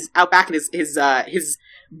 and he's out back in his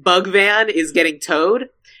bug van is getting towed,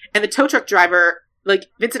 and the tow truck driver, like,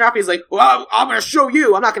 Vincent D'Onofrio's like, well, I'm gonna show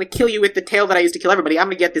you, I'm not gonna kill you with the tail that I used to kill everybody, I'm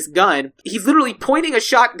gonna get this gun. He's literally pointing a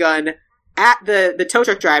shotgun at the tow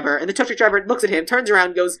truck driver, and the tow truck driver looks at him, turns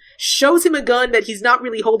around, shows him a gun that he's not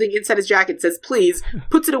really holding inside his jacket, says please,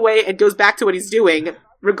 puts it away, and goes back to what he's doing,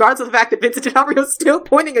 regardless of the fact that Vincent D'Onofrio's still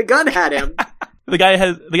pointing a gun at him. The guy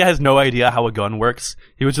has no idea how a gun works.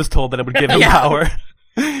 He was just told that it would give him power.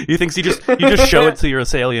 He thinks you just show it to your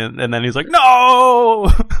assailant, and then he's like,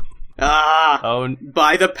 no!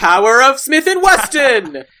 By the power of Smith &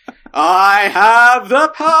 Wesson! I have the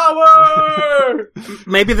power!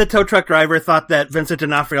 Maybe the tow truck driver thought that Vincent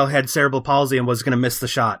D'Onofrio had cerebral palsy and was going to miss the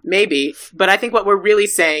shot. Maybe, but I think what we're really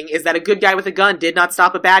saying is that a good guy with a gun did not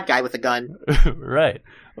stop a bad guy with a gun. Right.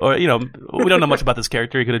 Or, we don't know much about this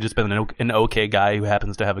character. He could have just been an okay guy who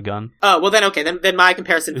happens to have a gun. Oh, well then okay. Then my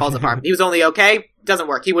comparison falls apart. He was only okay. Doesn't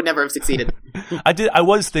work. He would never have succeeded. I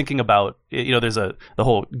was thinking about, there's the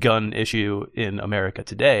whole gun issue in America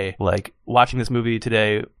today. Like, watching this movie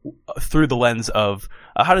today through the lens of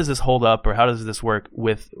how does this hold up, or how does this work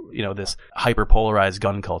with, this hyper-polarized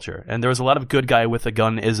gun culture. And there was a lot of good guy with a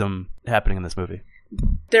gun-ism happening in this movie.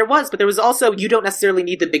 There was, but there was also, you don't necessarily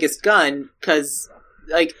need the biggest gun, because...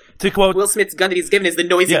 Like, to quote, Will Smith's gun that he's given is the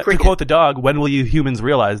noisy cricket. To quote the dog, when will you humans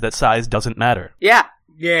realize that size doesn't matter? Yeah,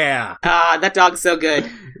 Yeah. That dog's so good.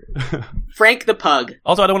 Frank the Pug.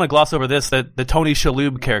 Also, I don't want to gloss over this, that the Tony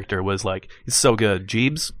Shalhoub character was like, he's so good.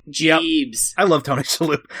 Jeebs? Jeebs. I love Tony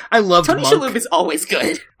Shalhoub. I love Tony Monk. Shalhoub is always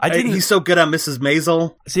good. He's so good on Mrs.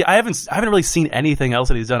 Maisel. See, I haven't really seen anything else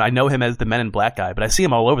that he's done. I know him as the Men in Black guy, but I see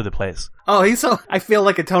him all over the place. Oh, I feel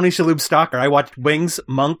like a Tony Shalhoub stalker. I watched Wings,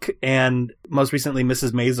 Monk, and most recently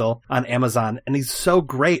Mrs. Maisel on Amazon, and he's so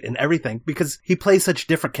great in everything because he plays such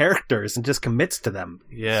different characters and just commits to them.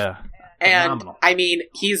 Yeah. And, phenomenal. I mean,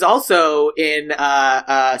 he's also in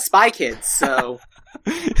Spy Kids, so...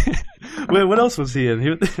 Wait, what else was he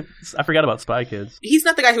in? I forgot about Spy Kids. He's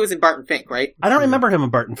not the guy who was in Barton Fink, right? I don't remember him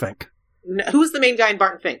in Barton Fink. Who's the main guy in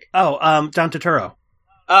Barton Fink? Oh, John Turturro.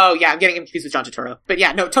 Oh, yeah, I'm getting him confused with John Turturro. But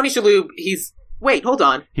yeah, no, Tony Shalhoub, Wait, hold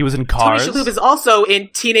on. He was in Cars? Tony Shalhoub is also in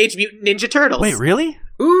Teenage Mutant Ninja Turtles. Wait, really?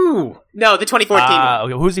 Ooh. No, the 2014 one.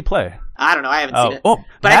 Okay, who does he play? I don't know, I haven't seen it. Oh,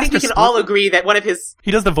 but I think we can all agree that one of his...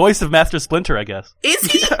 He does the voice of Master Splinter, I guess. Is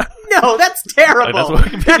he? No, that's terrible.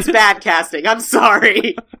 That's bad casting. I'm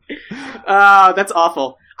sorry. That's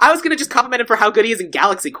awful. I was gonna just compliment him for how good he is in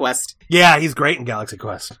Galaxy Quest. Yeah, he's great in Galaxy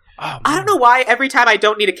Quest. Oh, I don't know why every time I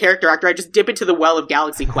don't need a character actor, I just dip into the well of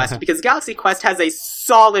Galaxy Quest, because Galaxy Quest has a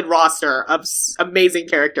solid roster of amazing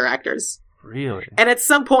character actors. Really? And at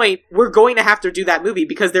some point, we're going to have to do that movie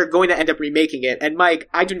because they're going to end up remaking it. And Mike,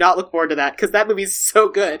 I do not look forward to that because that movie's so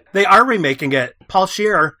good. They are remaking it. Paul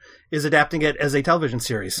Scheer is adapting it as a television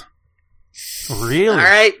series. Really? All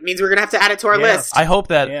right, means we're gonna have to add it to our list. I hope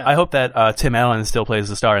that Tim Allen still plays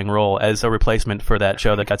the starring role as a replacement for that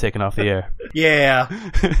show that got taken off the air.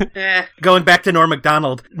 Yeah. Going back to Norm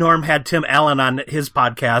Macdonald, Norm had Tim Allen on his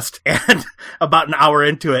podcast, and about an hour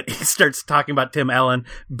into it, he starts talking about Tim Allen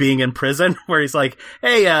being in prison, where he's like,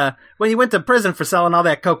 "Hey, when you went to prison for selling all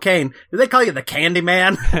that cocaine, did they call you the Candy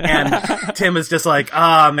Man?" And Tim is just like,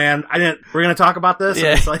 "Ah, man, we're gonna talk about this."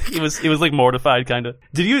 Yeah, and it's like, he was like mortified, kind of.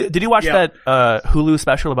 Did you watch that Hulu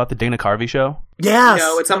special about the Dana Carvey show? Yes.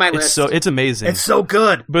 No, it's on my list. It's amazing. It's so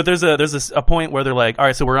good. But there's a point where they're like, all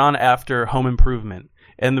right, so we're on after Home Improvement.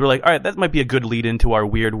 And they're like, all right, that might be a good lead into our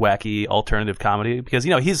weird, wacky alternative comedy because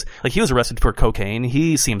he was arrested for cocaine.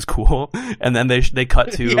 He seems cool, and then they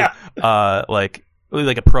cut to like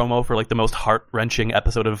a promo for like the most heart wrenching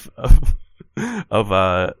episode of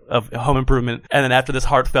Home Improvement, and then after this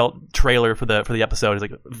heartfelt trailer for the episode, it's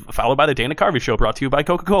like followed by the Dana Carvey Show, brought to you by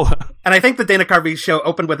Coca-Cola. And I think the Dana Carvey Show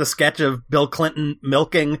opened with a sketch of Bill Clinton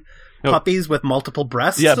milking puppies with multiple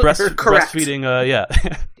breasts. Yeah, Correct. breastfeeding.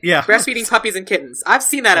 Yeah, breastfeeding puppies and kittens. I've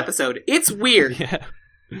seen that episode. It's weird. Yeah.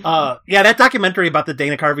 That documentary about the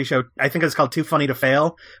Dana Carvey Show, I think it's called Too Funny to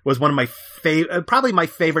Fail, was one of my probably my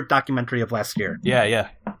favorite documentary of last year. Yeah,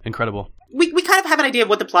 incredible. We kind of have an idea of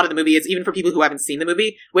what the plot of the movie is, even for people who haven't seen the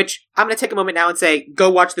movie, which I'm going to take a moment now and say, go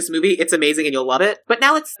watch this movie. It's amazing and you'll love it. But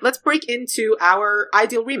now let's break into our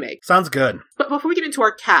ideal remake. Sounds good. But before we get into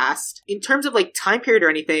our cast, in terms of like time period or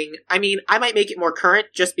anything, I mean, I might make it more current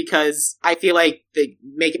just because I feel like they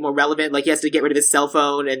make it more relevant. Like he has to get rid of his cell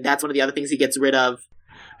phone, and that's one of the other things he gets rid of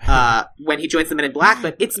when he joins the Men in Black,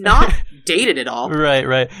 but it's not dated at all.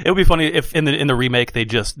 Right. It would be funny if in the remake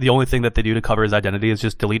the only thing that they do to cover his identity is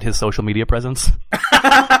just delete his social media presence.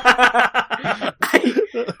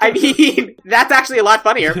 I mean, that's actually a lot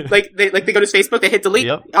funnier. Like they go to his Facebook, they hit delete.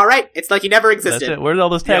 Yep. All right, it's like he never existed. That's it. Where did all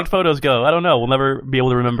those tagged photos go? I don't know. We'll never be able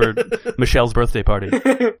to remember Michelle's birthday party.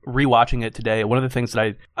 Rewatching it today, one of the things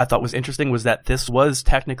that I thought was interesting was that this was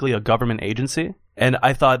technically a government agency. And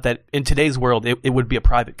I thought that in today's world, it would be a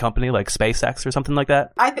private company like SpaceX or something like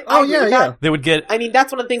that. Yeah. They would get... I mean,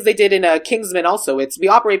 that's one of the things they did in Kingsman also. We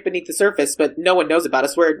operate beneath the surface, but no one knows about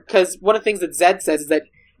us. Because one of the things that Zed says is that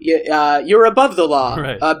you're above the law,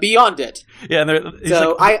 right. Beyond it. Yeah,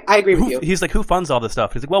 so like, I agree with you. He's like, who funds all this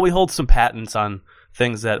stuff? He's like, well, we hold some patents on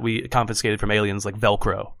things that we confiscated from aliens, like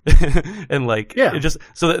Velcro, and like just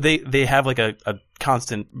so that they have like a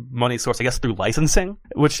constant money source, I guess, through licensing,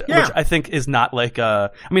 which I think is not like I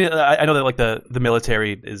mean, I know that like the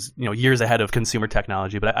military is years ahead of consumer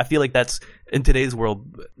technology, but I feel like that's in today's world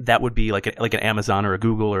that would be like an Amazon or a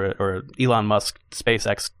Google or Elon Musk,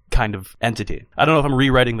 SpaceX kind of entity. I don't know if I'm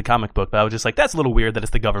rewriting the comic book, but I was just like, that's a little weird that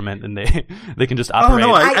it's the government and they can just operate. Oh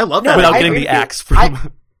no, I love that without getting the axe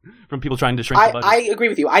from people trying to shrink the budget. I agree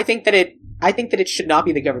with you. I think that it should not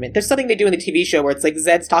be the government. There's something they do in the TV show where it's like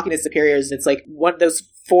Zed's talking to his superiors, and it's like one of those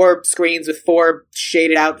 4 screens with 4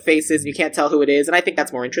 shaded out faces, and you can't tell who it is. And I think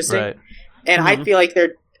that's more interesting. Right. And I feel like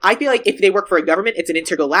I feel like if they work for a government, it's an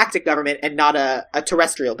intergalactic government and not a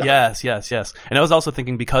terrestrial government. Yes. And I was also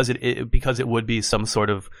thinking because it would be some sort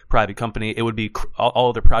of private company, it would be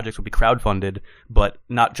all their projects would be crowdfunded, but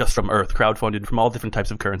not just from Earth, crowdfunded from all different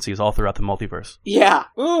types of currencies all throughout the multiverse. Yeah.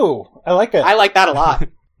 Ooh, I like it. I like that a lot.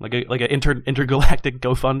 like an intergalactic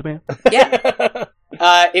GoFundMe. Yeah.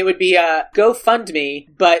 It would be GoFundMe,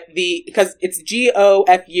 but because it's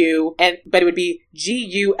GOFU, but it would be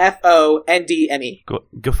GUFONDME.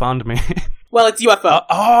 GoFundMe. Well, it's UFO.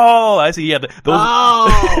 I see. Yeah,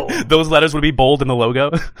 those letters would be bold in the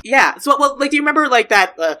logo. Yeah. So, do you remember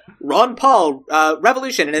that Ron Paul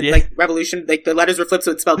Revolution, and it's Revolution, the letters were flipped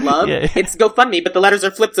so it spelled love. Yeah. It's GoFundMe, but the letters are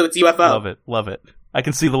flipped so it's UFO. Love it. I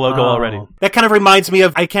can see the logo already. That kind of reminds me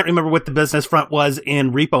of, I can't remember what the business front was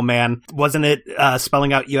in Repo Man. Wasn't it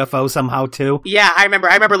spelling out UFO somehow too? Yeah, I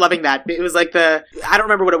remember loving that. It was I don't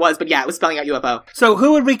remember what it was, but yeah, it was spelling out UFO. So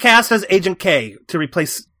who would we cast as Agent K to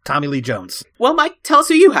replace Tommy Lee Jones? Well, Mike, tell us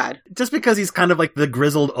who you had. Just because he's kind of like the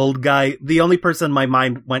grizzled old guy, the only person my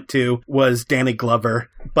mind went to was Danny Glover.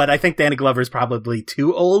 But I think Danny Glover's probably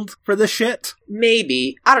too old for this shit.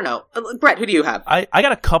 Maybe. I don't know. Brett, who do you have? I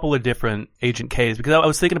got a couple of different Agent Ks because I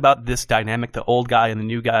was thinking about this dynamic, the old guy and the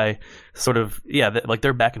new guy, sort of,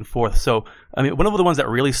 they're back and forth. So, I mean, one of the ones that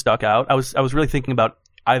really stuck out, I was really thinking about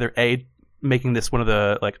either making this one of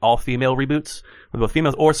the all-female reboots with both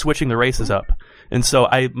females, or switching the races up. And so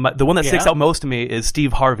the one that sticks out most to me is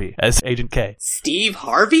Steve Harvey as Agent K. Steve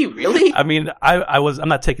Harvey? Really? I mean, I'm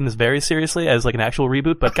not taking this very seriously as an actual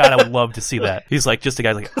reboot, but God, I would love to see that. He's just a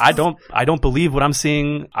guy I don't believe what I'm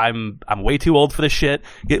seeing. I'm way too old for this shit.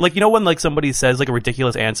 When somebody says a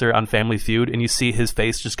ridiculous answer on Family Feud and you see his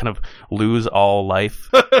face just kind of lose all life.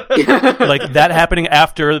 That happening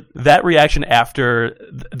after that reaction after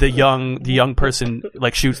the young person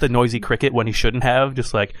shoots the noisy cricket when he shouldn't have,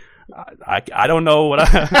 I don't know what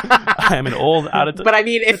I am an old out of But I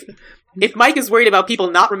mean, if Mike is worried about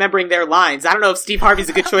people not remembering their lines, I don't know if Steve Harvey's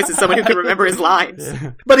a good choice as someone who can remember his lines.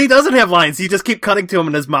 But he doesn't have lines. You just keep cutting to him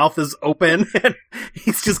and his mouth is open and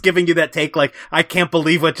he's just giving you that take I can't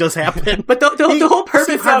believe what just happened. But the whole purpose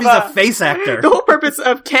Steve Harvey's a face actor. The whole purpose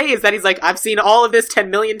of K is that he's I've seen all of this 10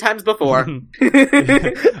 million times before.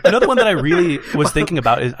 Another one that I really was thinking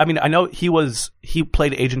about is, I mean, I know he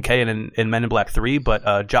played Agent K in Men in Black 3,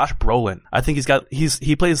 but Josh Brolin, I think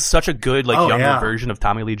he plays such a good younger version of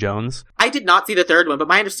Tommy Lee Jones. I did not see the third one, but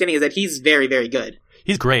my understanding is that he's very, very good.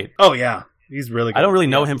 He's great. Oh, yeah. He's really good. I don't really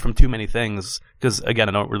know him from too many things, because, again,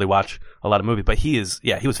 I don't really watch a lot of movies, but he was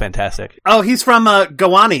fantastic. Oh, he's from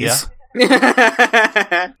Goonies.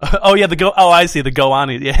 Yeah. I see, the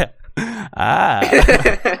Goonies, yeah.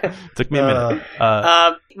 Took me a minute.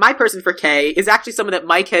 My person for K is actually someone that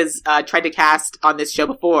Mike has tried to cast on this show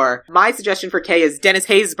before. My suggestion for K is Dennis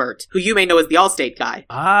Haysbert, who you may know as the Allstate guy.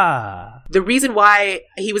 The reason why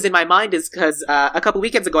he was in my mind is because a couple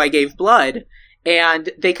weekends ago I gave blood, and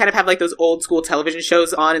they kind of have those old school television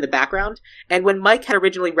shows on in the background. And when Mike had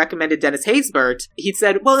originally recommended Dennis Haysbert, he'd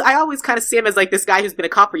said, well, I always kind of see him as this guy who's been a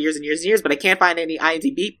cop for years and years and years, but I can't find any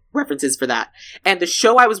IMDb references for that. And the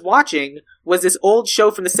show I was watching was this old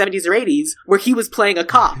show from the 70s or 80s where he was playing a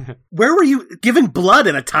cop. Where were you giving blood,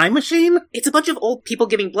 in a time machine? It's a bunch of old people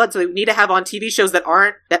giving blood, so we need to have on TV shows that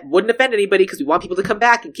wouldn't offend anybody because we want people to come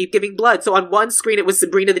back and keep giving blood. So on one screen it was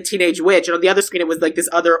Sabrina the Teenage Witch, and on the other screen it was this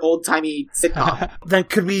other old-timey sitcom. Then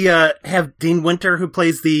could we have Dean Winter, who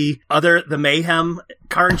plays the Mayhem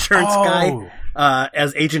car insurance guy,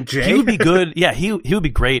 as Agent J? He would be good. Yeah, he would be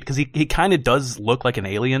great because he kind of does look like an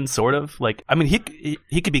alien, sort of. I mean, he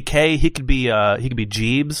could be K. He could be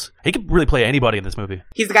Jeeves. He could really play anybody in this movie.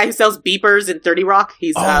 He's the guy who sells beepers in 30 Rock.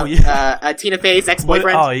 He's Tina Fey's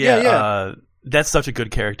ex-boyfriend. That's such a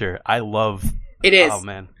good character. I love. It is. Oh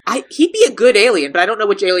man, he'd be a good alien, but I don't know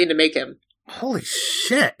which alien to make him. Holy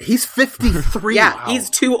shit, he's 53. Yeah, wow. He's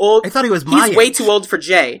too old. I thought he was my age. Way too old for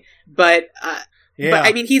Jay, but. Yeah. But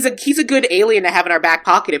I mean, he's a good alien to have in our back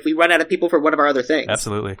pocket if we run out of people for one of our other things.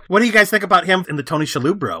 Absolutely. What do you guys think about him in the Tony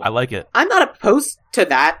Shalhoub role? I like it. I'm not opposed to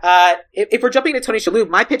that. If we're jumping to Tony Shalhoub,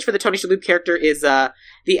 my pitch for the Tony Shalhoub character is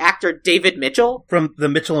the actor David Mitchell from the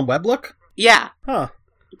Mitchell and Webb look. Yeah. Huh.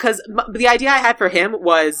 Because the idea I had for him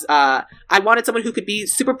was I wanted someone who could be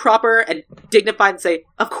super proper and dignified and say,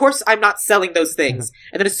 of course I'm not selling those things.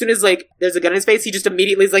 And then as soon as there's a gun in his face, he just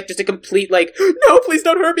immediately is just a complete no, please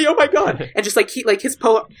don't hurt me, oh my god. And just his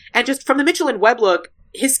and just from the Mitchell and Webb look,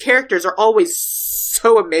 his characters are always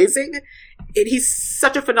so amazing. He's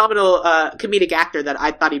such a phenomenal comedic actor that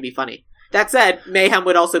I thought he'd be funny. That said, Mayhem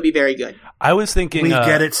would also be very good. I was thinking... We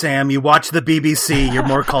get it, Sam. You watch the BBC. You're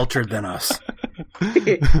more cultured than us.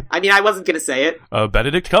 I mean, I wasn't going to say it.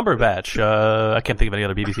 Benedict Cumberbatch. I can't think of any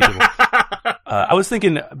other BBC people. I was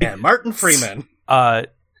thinking... And Martin Freeman.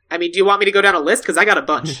 I mean, do you want me to go down a list? Because I got a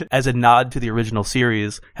bunch. As a nod to the original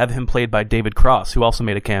series, have him played by David Cross, who also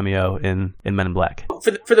made a cameo in Men in Black.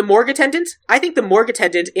 For the morgue attendant, I think the morgue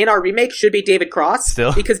attendant in our remake should be David Cross.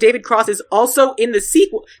 Still? Because David Cross is also in the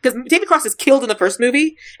sequel. Because David Cross is killed in the first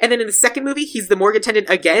movie, and then in the second movie, he's the morgue attendant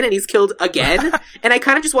again, and he's killed again. And I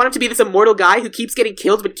kind of just want him to be this immortal guy who keeps getting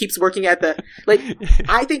killed, but keeps working at the... Like,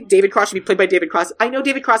 I think David Cross should be played by David Cross. I know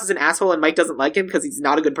David Cross is an asshole, and Mike doesn't like him because he's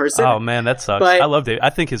not a good person. Oh, man, that sucks. But, I love David. I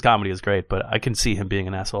think his comedy is great, but I can see him being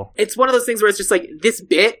an asshole. It's one of those things where it's just like, this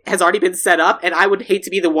bit has already been set up, and I would hate to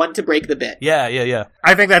be the one to break the bit. Yeah.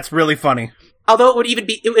 I think that's really funny. Although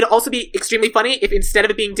it would also be extremely funny if instead of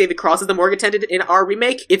it being David Cross as the morgue attendant in our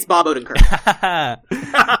remake, it's Bob Odenkirk.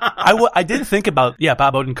 I did think about,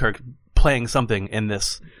 Bob Odenkirk playing something in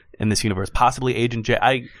this universe, possibly Agent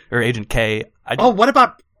Agent K. What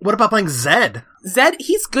about playing Zed? Zed,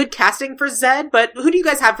 he's good casting for Zed, but who do you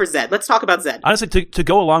guys have for Zed? Let's talk about Zed. Honestly, to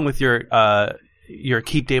go along with your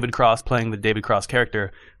keep David Cross playing the David Cross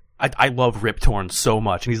character, I love Rip Torn so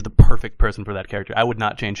much, and he's the perfect person for that character. I would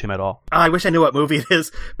not change him at all. I wish I knew what movie it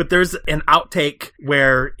is, but there's an outtake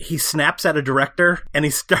where he snaps at a director, and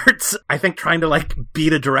he starts, I think, trying to, like,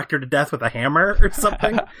 beat a director to death with a hammer or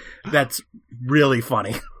something. That's really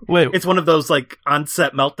funny. Wait. It's one of those, like,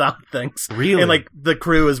 on-set meltdown things. Really? And, like, the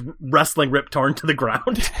crew is wrestling Rip Torn to the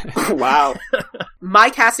ground. Wow.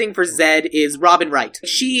 My casting for Zed is Robin Wright.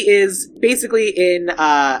 She is basically in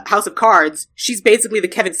House of Cards. She's basically the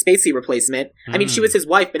Kevin Spacey replacement. I mean, she was his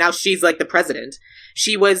wife, but now she's like the president.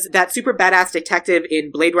 She was that super badass detective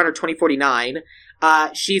in Blade Runner 2049.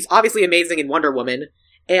 She's obviously amazing in Wonder Woman.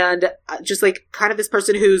 And just like kind of this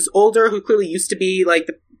person who's older, who clearly used to be like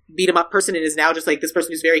the beat 'em up person and is now just like this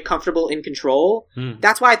person who's very comfortable in control.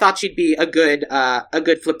 That's why I thought she'd be a good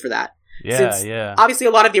flip for that. Yeah. Obviously,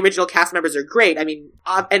 a lot of the original cast members are great. I mean,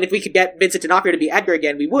 and if we could get Vincent D'Onofrio to be Edgar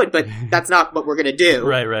again, we would, but that's not what we're going to do.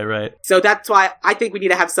 Right. So that's why I think we need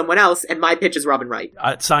to have someone else, and my pitch is Robin Wright.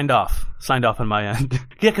 Signed off on my end.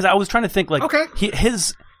 Yeah, because I was trying to think, like, okay.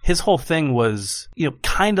 His whole thing was,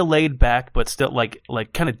 kind of laid back, but still, like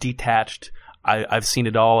kind of detached. I've seen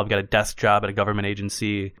it all. I've got a desk job at a government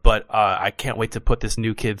agency, but I can't wait to put this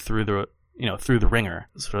new kid through the ringer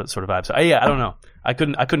sort of vibe. So I don't know. I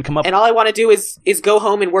couldn't come up. And all I want to do is go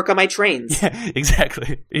home and work on my trains. Yeah,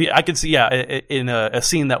 exactly. I could see, in a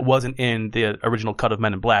scene that wasn't in the original cut of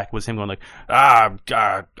Men in Black was him going like,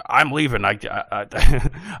 I'm leaving. I've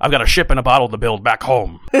got a ship and a bottle to build back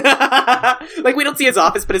home. Like, we don't see his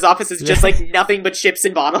office, but his office is just like nothing but ships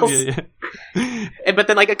and bottles. Yeah. But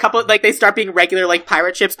then like a couple, like they start being regular like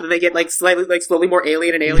pirate ships, but then they get like slowly more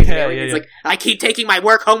alien and alien and alien. It's like, I keep taking my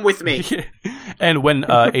work home with me. Yeah. And when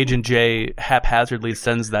Agent J haphazardly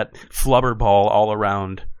sends that flubber ball all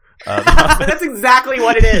around. That's exactly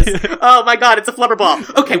what it is. Oh my god, it's a flubber ball.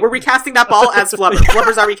 Okay, we're recasting that ball as flubber.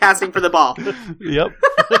 Flubbers are recasting for the ball. Yep.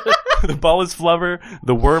 The ball is flubber.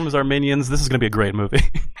 The worms are minions. This is going to be a great movie.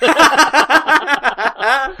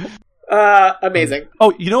 Amazing.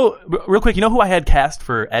 Oh, real quick, who I had cast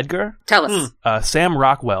for Edgar? Tell us. Sam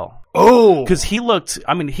Rockwell. Oh, because he looked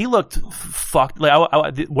fucked.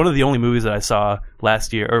 Like one of the only movies that I saw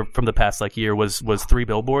last year or from the past year was 3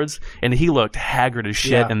 Billboards, and he looked haggard as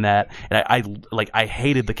shit in that. And I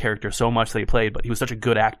hated the character so much that he played, but he was such a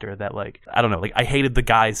good actor that I don't know, I hated the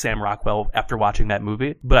guy Sam Rockwell after watching that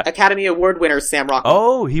movie. But Academy Award winner Sam Rockwell.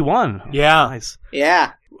 Oh, he won. Yeah, nice.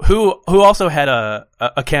 Yeah. Who also had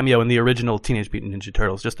a cameo in the original Teenage Mutant Ninja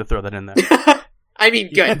Turtles? Just to throw that in there. I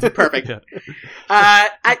mean, good, perfect. Yeah.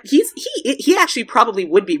 He actually probably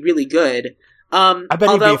would be really good. I bet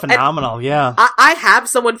he'd be phenomenal. Yeah, I have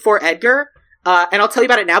someone for Edgar, and I'll tell you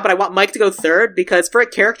about it now. But I want Mike to go third because for a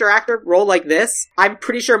character actor role like this, I'm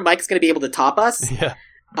pretty sure Mike's going to be able to top us. Yeah.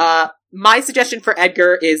 My suggestion for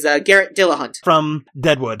Edgar is Garrett Dillahunt from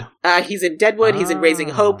Deadwood. He's in Deadwood. He's in Raising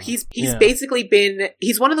Hope. He's basically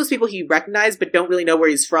he's one of those people you recognize but don't really know where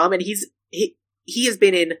he's from, and he has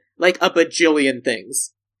been in like a bajillion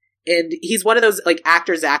things, and he's one of those like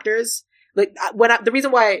actors. Like the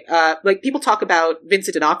reason why people talk about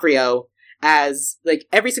Vincent D'Onofrio as like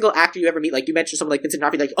every single actor you ever meet, like you mentioned someone like Vincent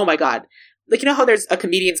D'Onofrio, like oh my god, like how there's a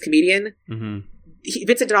comedian's comedian. Mm-hmm.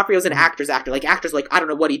 Vincent D'Onofrio is an actor's actor. Like actors, I don't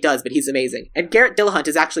know what he does, but he's amazing. And Garrett Dillahunt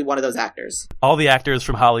is actually one of those actors. All the actors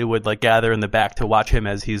from Hollywood gather in the back to watch him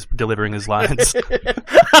as he's delivering his lines.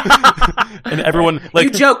 And everyone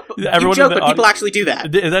you joke, but people actually do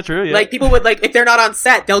that. Is that true? Yeah. Like people would if they're not on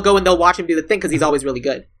set, they'll go and they'll watch him do the thing because he's always really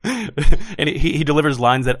good. And he delivers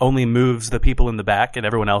lines that only moves the people in the back, and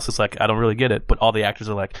everyone else is like, I don't really get it. But all the actors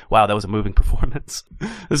are like, wow, that was a moving performance. This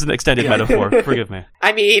is an extended metaphor. Forgive me.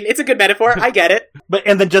 I mean, it's a good metaphor. I get it.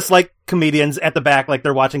 And then just like comedians at the back, like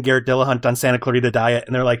they're watching Garrett Dillahunt on Santa Clarita Diet,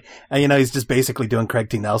 and they're like, he's just basically doing Craig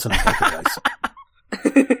T. Nelson.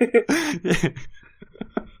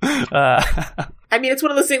 I mean, it's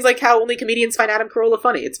one of those things like how only comedians find Adam Carolla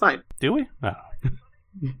funny. It's fine. Do we? Oh.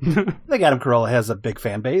 I think Adam Carolla has a big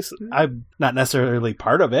fan base. I'm not necessarily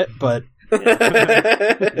part of it, but...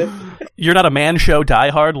 You're not a man show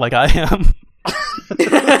diehard like I am?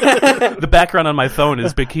 The background on my phone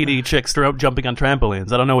is bikini chicks jumping on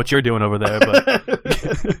trampolines. I don't know what you're doing over there,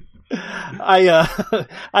 but... I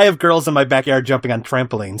have girls in my backyard jumping on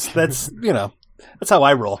trampolines. That's, that's how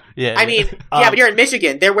I roll. Yeah. I mean, but you're in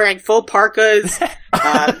Michigan. They're wearing full parkas,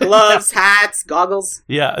 gloves, hats, goggles.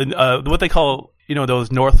 Yeah, and what they call,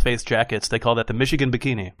 those North Face jackets, they call that the Michigan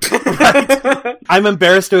bikini. I'm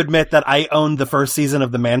embarrassed to admit that I owned the first season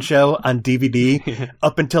of The Man Show on DVD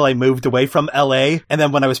up until I moved away from LA. And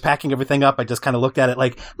then when I was packing everything up, I just kind of looked at it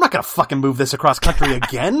like, I'm not going to fucking move this across country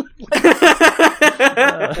again.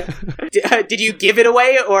 Did you give it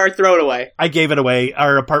away or throw it away? I gave it away.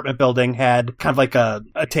 Our apartment building had kind of like a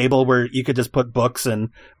table where you could just put books and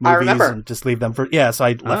movies and just leave them for... Yeah, so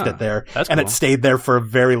I left it there. And cool. It stayed there for a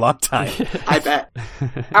very long time. I bet.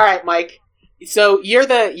 All right, Mike. So you're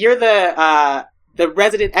the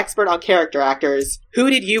resident expert on character actors. Who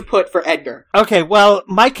did you put for Edgar? Okay, well,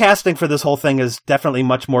 my casting for this whole thing is definitely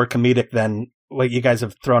much more comedic than what you guys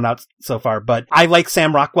have thrown out so far, but I like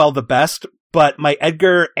Sam Rockwell the best. But my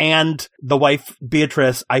Edgar and the wife,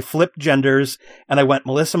 Beatrice, I flipped genders, and I went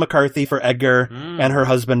Melissa McCarthy for Edgar and her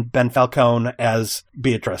husband, Ben Falcone, as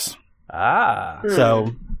Beatrice.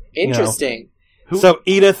 So... Interesting. So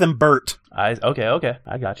Edith and Bert. Okay.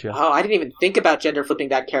 I got you. Oh, I didn't even think about gender flipping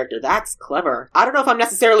that character. That's clever. I don't know if I'm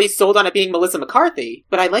necessarily sold on it being Melissa McCarthy,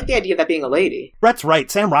 but I like the idea of that being a lady. Brett's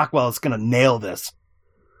right. Sam Rockwell is going to nail this.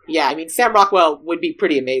 Yeah, I mean, Sam Rockwell would be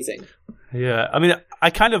pretty amazing. Yeah, I mean, I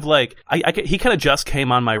kind of like, he kind of just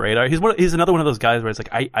came on my radar. He's another one of those guys where it's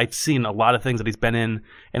like, I'd seen a lot of things that he's been in,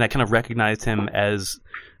 and I kind of recognized him as,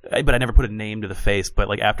 but I never put a name to the face, but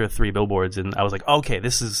like after 3 Billboards, and I was like, okay,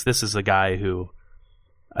 this is a guy who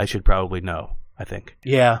I should probably know, I think.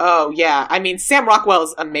 Yeah. Oh, yeah. I mean, Sam Rockwell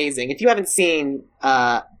is amazing. If you haven't seen,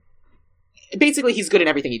 basically he's good in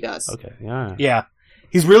everything he does. Okay, yeah. Yeah.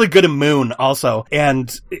 He's really good in Moon also,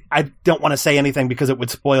 and I don't want to say anything because it would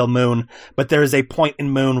spoil Moon, but there is a point in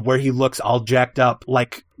Moon where he looks all jacked up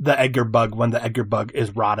like the Edgar bug when the Edgar bug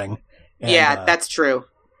is rotting. And, yeah, that's true.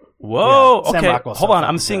 Whoa, okay, hold on,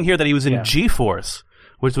 I'm seeing here that he was in G-Force,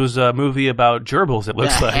 which was a movie about gerbils, it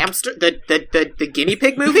looks like. Hamster? The guinea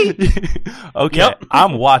pig movie? Okay, yep.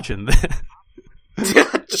 I'm watching this.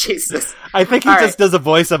 Jesus. I think he just does a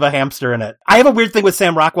voice of a hamster in it. I have a weird thing with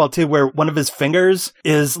Sam Rockwell too, where one of his fingers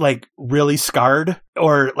is like really scarred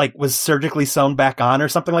or like was surgically sewn back on or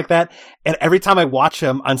something like that. And every time I watch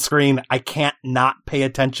him on screen, I can't not pay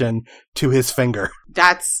attention to his finger.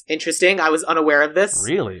 That's interesting. I was unaware of this.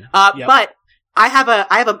 Really? Yep. But I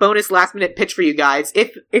have a bonus last minute pitch for you guys.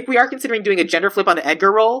 If we are considering doing a gender flip on the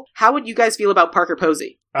Edgar role, how would you guys feel about Parker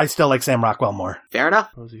Posey? I still like Sam Rockwell more. Fair enough.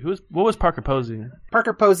 Posey. What was Parker Posey?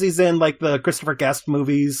 Parker Posey's in like the Christopher Guest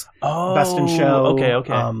movies. Oh, Best in Show. Okay.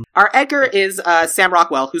 Our Edgar is Sam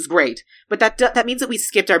Rockwell, who's great, but that means that we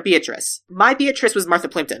skipped our Beatrice. My Beatrice was Martha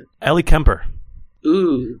Plimpton. Ellie Kemper.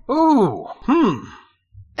 Ooh.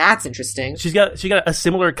 That's interesting. She got a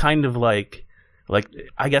similar kind of like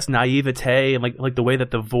I guess naivete and like the way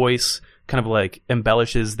that the voice kind of like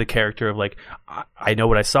embellishes the character of like I know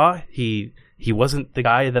what I saw. He wasn't the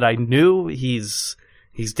guy that I knew. He's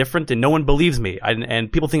different and no one believes me.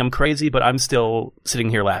 And people think I'm crazy, but I'm still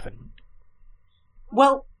sitting here laughing.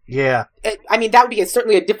 Well, yeah. I mean, that would be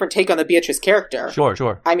certainly a different take on the Beatrice character.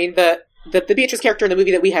 Sure. I mean, the Beatrice character in the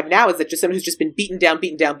movie that we have now is that just someone who's just been beaten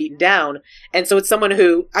down. And so it's someone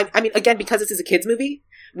who, I mean, again, because this is a kid's movie,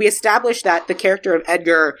 we established that the character of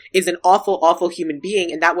Edgar is an awful, awful human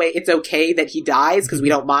being, and that way it's okay that he dies because we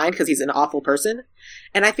don't mind because he's an awful person.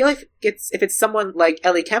 And I feel like if it's someone like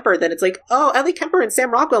Ellie Kemper, then it's like, oh, Ellie Kemper and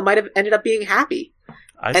Sam Rockwell might have ended up being happy.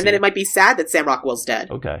 And then it might be sad that Sam Rockwell's dead.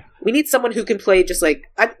 Okay. We need someone who can play just like...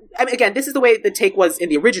 I mean, again, this is the way the take was in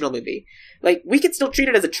the original movie. Like, we could still treat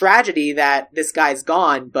it as a tragedy that this guy's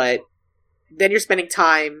gone, but then you're spending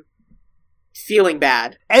time feeling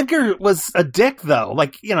bad. Edgar was a dick, though.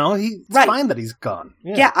 Like, it's fine that he's gone.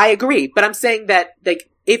 Yeah, I agree. But I'm saying that,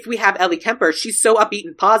 like, if we have Ellie Kemper, she's so upbeat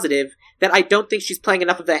and positive that I don't think she's playing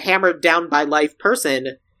enough of the hammered down by life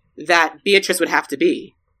person that Beatrice would have to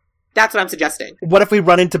be. That's what I'm suggesting. What if we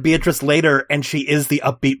run into Beatrice later and she is the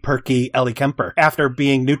upbeat, perky Ellie Kemper after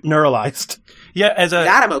being neuralized? Yeah,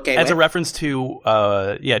 that I'm okay as with. a reference to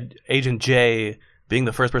Agent J being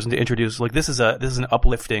the first person to introduce, like, this is an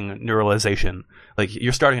uplifting neuralization. Like,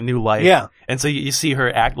 you're starting a new life. Yeah. And so you see her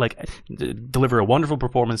act, like, deliver a wonderful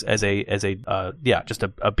performance as just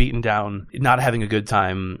a beaten down, not having a good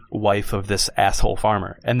time wife of this asshole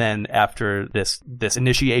farmer. And then after this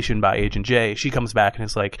initiation by Agent J, she comes back and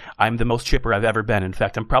is like, I'm the most chipper I've ever been. In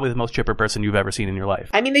fact, I'm probably the most chipper person you've ever seen in your life.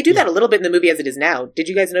 I mean, they do that a little bit in the movie as it is now. Did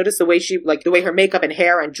you guys notice the way her makeup and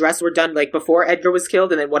hair and dress were done, like, before Edgar was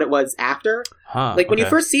killed and then what it was after? Huh. Like, when you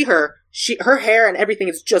first see her, her hair and everything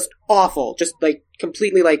is just awful. Just, like,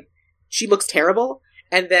 completely, like, she looks terrible.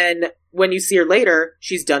 And then when you see her later,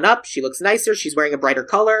 she's done up, she looks nicer, she's wearing a brighter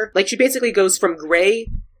color. Like, she basically goes from gray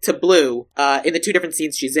to blue in the two different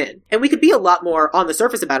scenes she's in. And we could be a lot more on the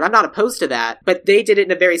surface about it. I'm not opposed to that. But they did it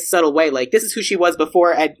in a very subtle way. Like, this is who she was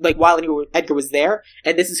before, while Edgar was there.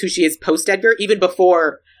 And this is who she is post-Edgar, even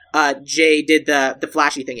before Jay did the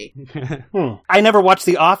flashy thingy. I never watched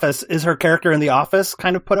The Office. Is her character in The Office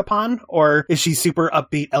kind of put upon? Or is she super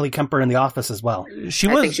upbeat Ellie Kemper in The Office as well? I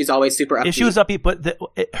think she's always super upbeat. She was upbeat, but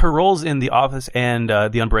her roles in The Office and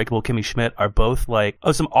The Unbreakable Kimmy Schmidt are both like,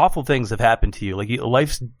 some awful things have happened to you. Like,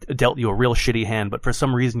 life's dealt you a real shitty hand, but for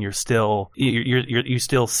some reason you still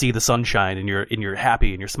see the sunshine and you're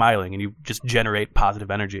happy and you're smiling and you just generate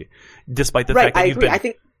positive energy, despite the fact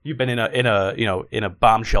that you've been in a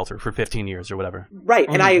bomb shelter for 15 years or whatever. Right,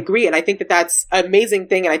 and I agree, and I think that that's an amazing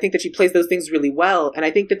thing, and I think that she plays those things really well, and I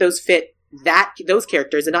think that those fit those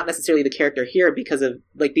characters and not necessarily the character here because of,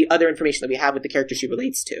 like, the other information that we have with the character she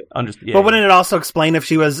relates to. But wouldn't it also explain, if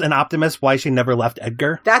she was an optimist, why she never left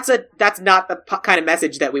Edgar? That's not the kind of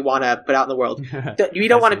message that we want to put out in the world. We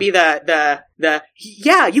don't want to be the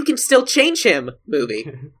you can still change him movie.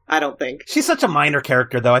 I don't think. She's such a minor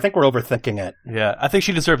character, though. I think we're overthinking it. Yeah, I think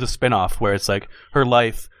she deserves a spin-off where it's like her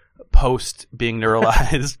life post being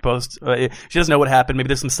neuralized, she doesn't know what happened. Maybe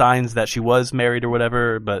there's some signs that she was married or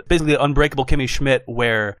whatever, but basically Unbreakable Kimmy Schmidt,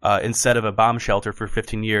 where instead of a bomb shelter for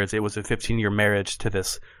 15 years, it was a 15-year marriage to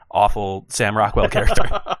this awful Sam Rockwell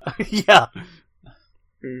character. Yeah.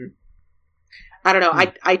 I don't know.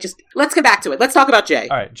 I just, let's come back to it. Let's talk about Jay.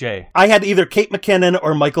 All right, Jay. I had either Kate McKinnon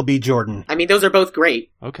or Michael B. Jordan. I mean, those are both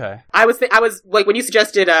great. Okay. I was like, when you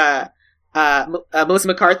suggested Melissa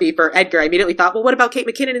McCarthy for Edgar, I immediately thought, well, what about Kate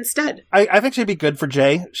McKinnon instead? I think she'd be good for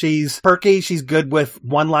Jay. She's perky. She's good with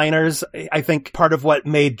one-liners. I think part of what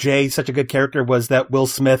made Jay such a good character was that Will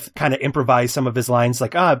Smith kind of improvised some of his lines,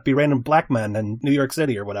 like, be random black men in New York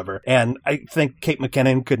City or whatever. And I think Kate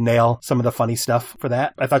McKinnon could nail some of the funny stuff for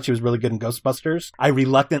that. I thought she was really good in Ghostbusters. I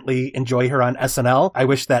reluctantly enjoy her on SNL. I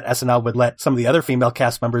wish that SNL would let some of the other female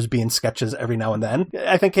cast members be in sketches every now and then.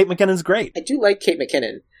 I think Kate McKinnon's great. I do like Kate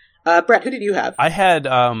McKinnon. Brett, who did you have? I had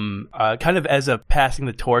kind of as a passing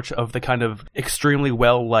the torch of the kind of extremely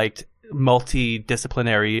well-liked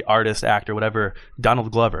multidisciplinary artist, actor, whatever,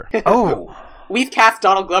 Donald Glover. Oh. We've cast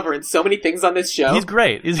Donald Glover in so many things on this show. He's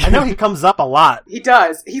great. I know he comes up a lot. He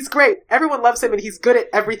does. He's great. Everyone loves him, and he's good at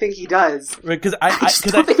everything he does. Because I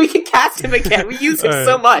don't think we can cast him again. We use him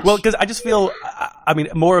so much. Well, because I just feel, I mean,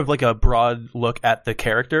 more of like a broad look at the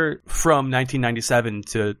character from 1997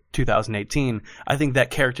 to 2018. I think that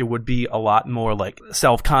character would be a lot more like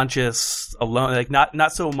self-conscious, alone, like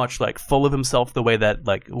not so much like full of himself the way that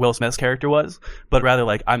like Will Smith's character was, but rather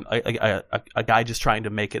like I'm a guy just trying to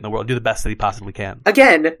make it in the world, do the best that he possibly can.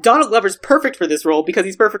 Again, Donald Glover's perfect for this role because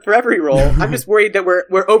he's perfect for every role. I'm just worried that we're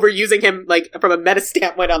overusing him like from a meta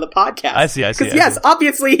standpoint on the podcast. I see. Because yes,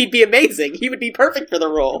 obviously he'd be amazing. He would be perfect for the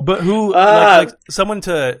role. But who like someone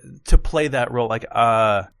to play that role? Like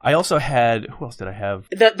I also had, who else did I have?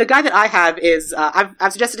 The guy that I have is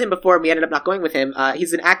I've suggested him before and we ended up not going with him.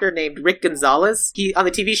 He's an actor named Rick Gonzalez. He on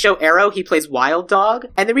the TV show Arrow, he plays Wild Dog.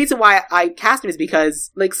 And the reason why I cast him is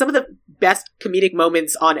because like some of the best comedic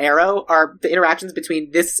moments on Arrow are the interactions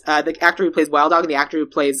between this the actor who plays Wild Dog and the actor who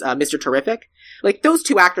plays Mr. Terrific. Like those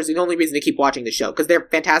two actors are the only reason to keep watching the show because they're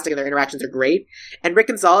fantastic and their interactions are great. And Rick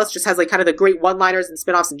Gonzalez just has like kind of the great one-liners and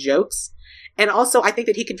spin-offs and jokes. And also I think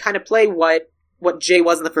that he can kind of play what Jay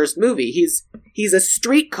was in the first movie. He's a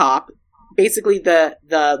street cop, basically the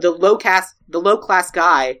low class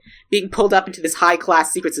guy being pulled up into this high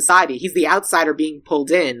class secret society. He's the outsider being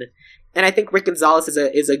pulled in. And I think Rick Gonzalez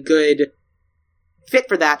is a good fit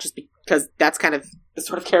for that just because that's kind of the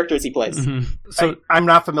sort of characters he plays. Mm-hmm. So I'm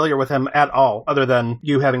not familiar with him at all, other than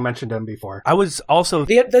you having mentioned him before. I was also...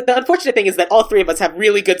 The unfortunate thing is that all three of us have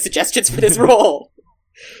really good suggestions for this role.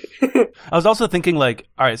 I was also thinking, like,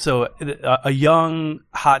 all right, so a young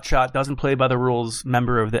hotshot, doesn't play by the rules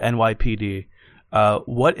member of the NYPD.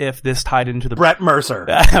 What if this tied into the Brett Mercer?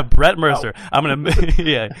 Brett Mercer. Oh. I'm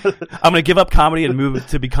gonna give up comedy and move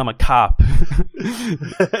to become a cop.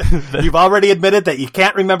 You've already admitted that you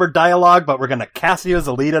can't remember dialogue, but we're gonna cast you as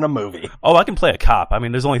a lead in a movie. Oh, I can play a cop. I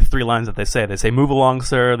mean, there's only 3 lines that they say. They say, "Move along,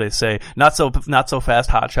 sir." They say, "Not so fast,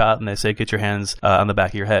 hotshot," and they say, "Get your hands on the back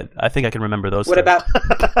of your head." I think I can remember those. What about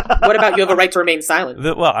 "You have a right to remain silent"?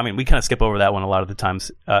 Well, I mean, we kind of skip over that one a lot of the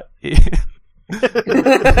times.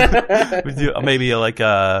 Maybe like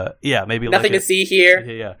maybe nothing like to see here.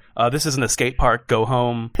 Yeah. This isn't a skate park. Go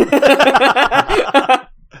home.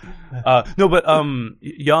 No, but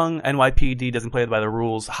young NYPD doesn't play by the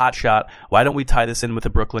rules. Hotshot. Why don't we tie this in with the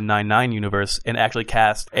Brooklyn Nine-Nine universe and actually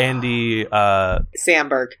cast Andy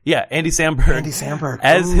Samberg? Yeah, Andy Samberg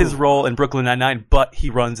as his role in Brooklyn Nine-Nine, but he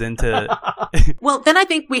runs into. Well, then I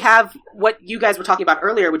think we have what you guys were talking about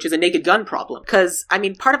earlier, which is a Naked Gun problem. Because I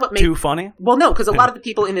mean, part of what makes too funny. Well, no, because a lot of the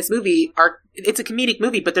people in this movie it's a comedic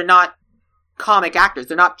movie, but they're not comic actors.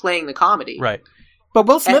 They're not playing the comedy, right? But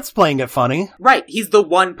Will Smith's playing it funny. Right. He's the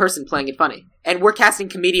one person playing it funny. And we're casting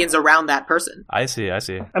comedians around that person. I see. I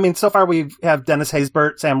mean, so far we have Dennis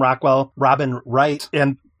Haysbert, Sam Rockwell, Robin Wright,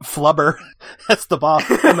 and Flubber as the boss.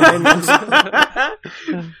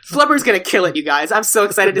 Flubber's gonna kill it, you guys. I'm so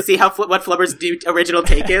excited to see what Flubber's original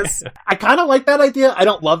take is. I kind of like that idea. I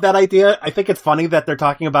don't love that idea. I think it's funny that they're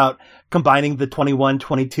talking about combining the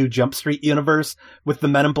 21-22 Jump Street universe with the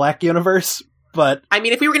Men in Black universe. But I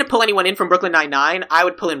mean, if we were going to pull anyone in from Brooklyn Nine-Nine, I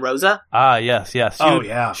would pull in Rosa. Ah, yes.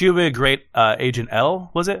 She would be a great Agent L,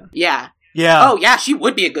 was it? Yeah. Yeah. Oh, yeah, she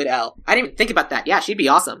would be a good L. I didn't even think about that. Yeah, she'd be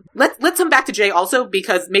awesome. Let's come back to Jay also,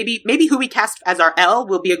 because maybe who we cast as our L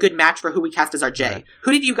will be a good match for who we cast as our J. Right.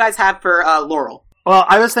 Who did you guys have for Laurel? Well,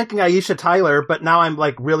 I was thinking Aisha Tyler, but now I'm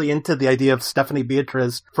like really into the idea of Stephanie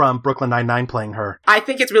Beatriz from Brooklyn Nine-Nine playing her. I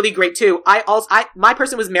think it's really great too. My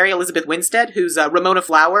person was Mary Elizabeth Winstead, who's Ramona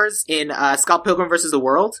Flowers in Scott Pilgrim vs. the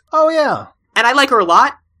World. Oh yeah. And I like her a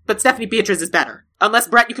lot, but Stephanie Beatriz is better. Unless,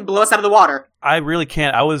 Brett, you can blow us out of the water. I really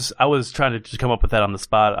can't. I was trying to just come up with that on the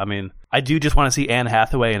spot. I mean, I do just want to see Anne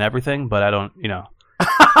Hathaway and everything, but I don't, oh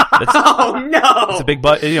no! It's a big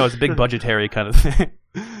it's a big budgetary kind of thing.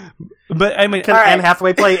 But I mean, can Anne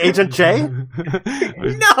Hathaway play Agent J?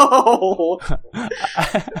 No.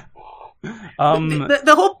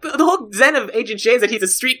 The whole zen of Agent J is that he's a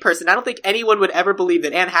street person. I don't think anyone would ever believe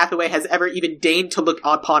that Anne Hathaway has ever even deigned to look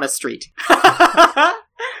upon a street.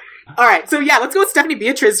 All right, so yeah, let's go with Stephanie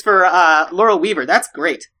Beatriz for Laurel Weaver. That's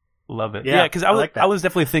great. Love it. Yeah, because I was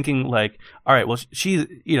definitely thinking like, all right, well, she's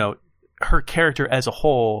her character as a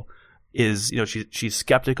whole is, she's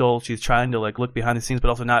skeptical. She's trying to like look behind the scenes, but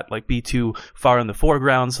also not like be too far in the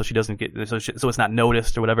foreground, so she doesn't get so it's not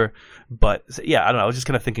noticed or whatever. But yeah, I don't know. I was just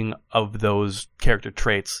kind of thinking of those character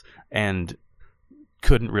traits and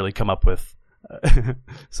couldn't really come up with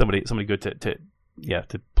somebody good to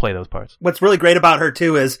play those parts. What's really great about her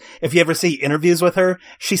too is if you ever see interviews with her,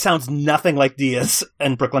 she sounds nothing like Diaz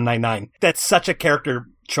in Brooklyn Nine-Nine. That's such a character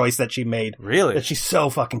choice that she made. Really? That she's so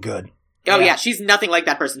fucking good. Oh yeah, she's nothing like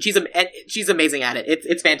that person. She's amazing at it.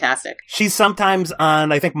 It's fantastic. She's sometimes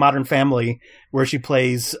on, I think, Modern Family, where she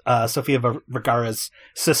plays Sofia Vergara's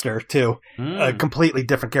sister too. A completely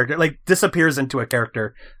different character. Like disappears into a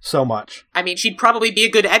character so much. I mean, she'd probably be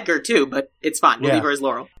a good Edgar too, but it's fine. We'll leave her as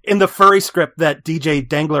Laurel. In the furry script that DJ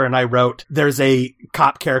Dangler and I wrote, there's a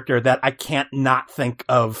cop character that I can't not think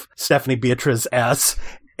of Stephanie Beatriz as.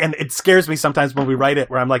 And it scares me sometimes when we write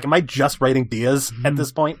it, where I'm like, am I just writing Diaz at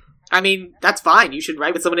this point? I mean, that's fine. You should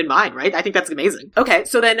write with someone in mind, right? I think that's amazing. Okay,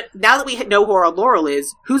 so then, now that we know who our Laurel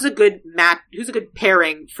is, who's a good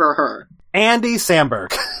pairing for her? Andy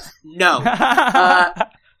Samberg. No.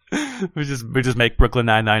 We just make Brooklyn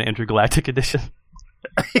Nine-Nine Intergalactic Edition.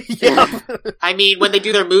 Yeah. I mean, when they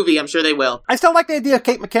do their movie, I'm sure they will. I still like the idea of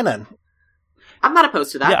Kate McKinnon. I'm not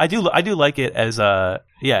opposed to that. Yeah, I do like it as a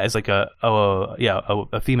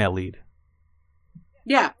female lead.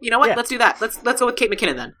 Yeah, you know what? Yeah. Let's do that. Let's go with Kate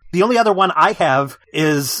McKinnon then. The only other one I have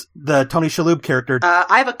is the Tony Shalhoub character.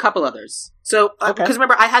 I have a couple others. So, because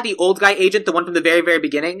remember, I had the old guy agent, the one from the very, very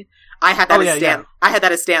beginning. I had that as Stan. Yeah. I had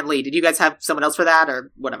that as Stan Lee. Did you guys have someone else for that,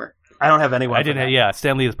 or whatever? I don't have anyone. I didn't. Yeah,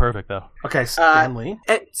 Stan Lee is perfect though. Okay, Stan Lee.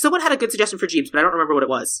 Someone had a good suggestion for Jeeves, but I don't remember what it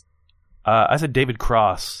was. I said David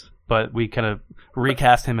Cross, but we kind of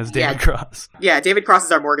recast him as David Cross. Yeah, David Cross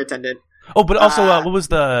is our morgue attendant. Oh, but also, what was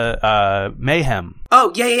the Mayhem?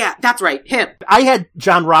 Oh, yeah. That's right. Him. I had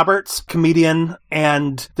John Roberts, comedian,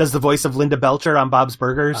 and does the voice of Linda Belcher on Bob's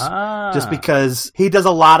Burgers. Just because he does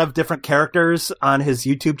a lot of different characters on his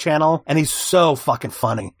YouTube channel, and he's so fucking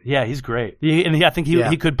funny. Yeah, he's great. I think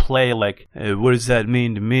he could play like, what does that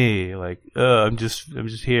mean to me? Like, I'm just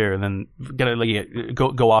here, and then gonna like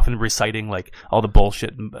go off and reciting like all the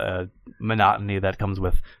bullshit monotony that comes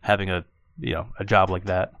with having a job like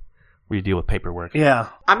that, where you deal with paperwork. Yeah.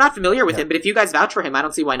 I'm not familiar with him, but if you guys vouch for him, I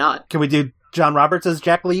don't see why not. Can we do John Roberts as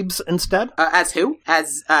Jack Liebs instead? As who?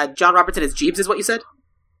 As John Robertson as Jeeves is what you said?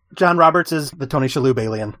 John Roberts is the Tony Shalhoub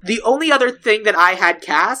alien. The only other thing that I had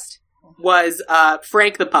cast was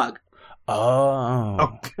Frank the Pug.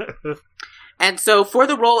 Oh. And so for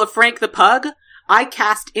the role of Frank the Pug, I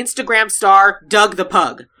cast Instagram star Doug the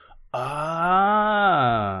Pug.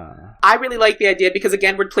 I really like the idea because,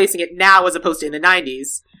 again, we're placing it now as opposed to in the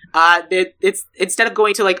 90s. It's instead of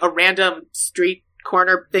going to like a random street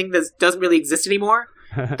corner thing that doesn't really exist anymore,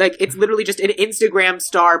 like it's literally just an Instagram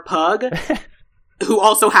star pug who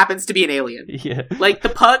also happens to be an alien. Yeah. Like the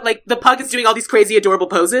pug is doing all these crazy adorable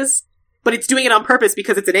poses, but it's doing it on purpose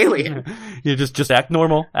because it's an alien. You just act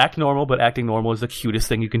normal, but acting normal is the cutest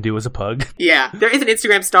thing you can do as a pug. Yeah, there is an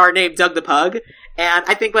Instagram star named Doug the Pug, and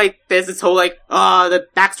I think like there's this whole like, the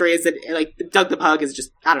backstory is that like Doug the Pug is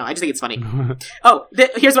just, I don't know, I just think it's funny.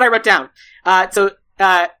 Here's what I wrote down.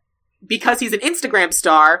 Because he's an Instagram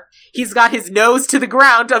star, he's got his nose to the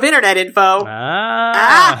ground of internet info.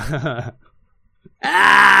 Well,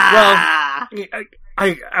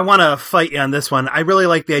 I want to fight you on this one. I really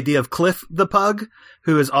like the idea of Cliff the Pug,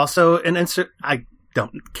 who is also an I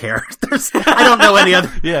don't care. I don't know any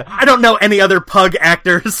other. Yeah. I don't know any other pug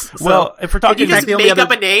actors. So well, if we're talking, can you just make up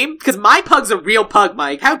a name? Because my pug's a real pug,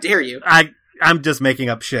 Mike. How dare you? I'm just making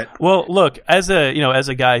up shit. Well, look, as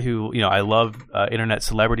a guy who, I love internet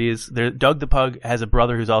celebrities, Doug the Pug has a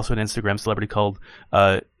brother who's also an Instagram celebrity called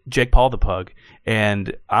Jake Paul the Pug,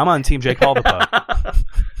 and I'm on team Jake Paul the Pug.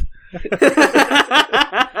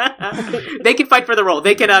 They can fight for the role.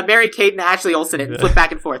 They can marry Kate and Ashley Olsen and flip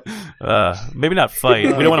back and forth. Maybe not fight.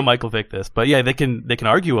 We don't want to Michael Vick this, but yeah, they can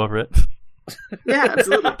argue over it. Yeah,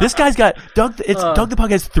 absolutely. This guy's got Doug the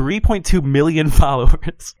Pug has 3.2 million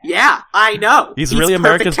followers. Yeah, I know. He's really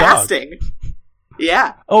America's casting. Dog.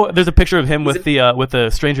 Yeah. Oh, there's a picture of him with the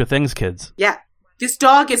Stranger Things kids. Yeah. This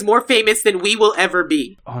dog is more famous than we will ever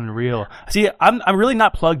be. Unreal. See, I'm really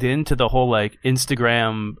not plugged into the whole like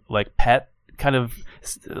Instagram like pet kind of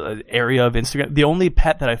area of Instagram. The only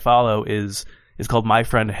pet that I follow is called My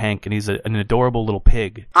Friend Hank, and he's an adorable little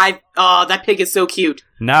pig. That pig is so cute.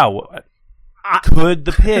 Now, could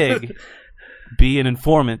the pig be an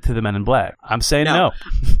informant to the Men in Black? I'm saying no.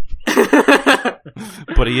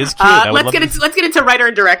 But he is cute. Let's get into writer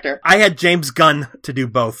and director. I had James Gunn to do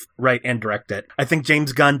both, write and direct it. I think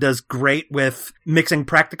James Gunn does great with mixing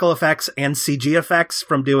practical effects and CG effects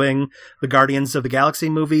from doing the Guardians of the Galaxy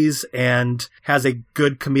movies, and has a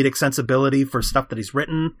good comedic sensibility for stuff that he's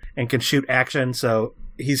written and can shoot action. So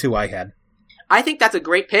he's who I had. I think that's a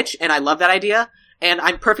great pitch, and I love that idea. And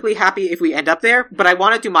I'm perfectly happy if we end up there. But I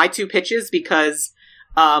want to do my two pitches because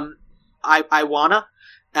I wanna.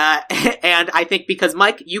 And I think because,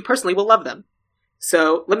 Mike, you personally will love them.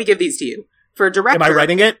 So let me give these to you. For director... Am I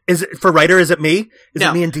writing it? Is it for writer, is it me? Is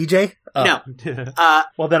it me and DJ? Oh. No.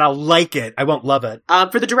 Well, then I'll like it. I won't love it.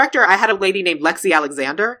 For the director, I had a lady named Lexi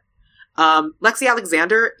Alexander. Lexi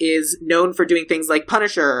Alexander is known for doing things like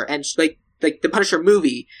Punisher and like the Punisher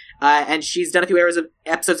movie. And she's done a few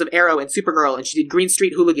episodes of Arrow and Supergirl, and she did Green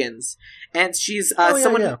Street Hooligans. And she's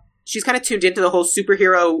she's kind of tuned into the whole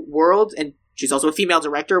superhero world, and she's also a female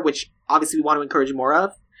director, which obviously we want to encourage more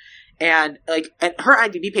of. And her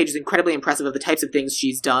IMDb page is incredibly impressive of the types of things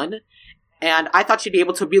she's done. And I thought she'd be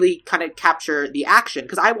able to really kind of capture the action,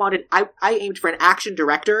 because I aimed for an action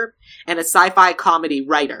director and a sci-fi comedy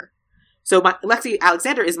writer. So Lexi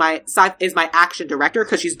Alexander is my action director,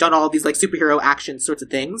 because she's done all of these like superhero action sorts of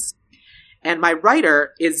things. And my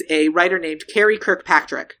writer is a writer named Carrie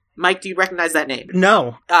Kirkpatrick. Mike, do you recognize that name?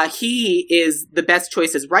 No. He is the best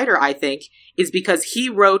choice as writer, I think, is because he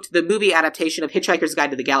wrote the movie adaptation of Hitchhiker's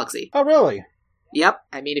Guide to the Galaxy. Oh, really? Yep.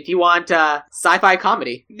 I mean, if you want sci-fi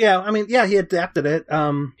comedy. Yeah, I mean, yeah, he adapted it.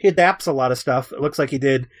 He adapts a lot of stuff. It looks like he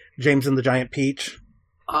did James and the Giant Peach.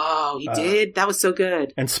 Oh, he did? That was so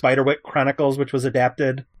good. And Spiderwick Chronicles, which was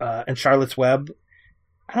adapted. And Charlotte's Web.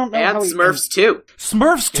 I don't know. And Smurfs 2.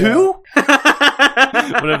 Smurfs 2?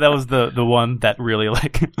 What if that was the one that really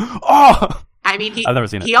like... Oh! I mean, I've never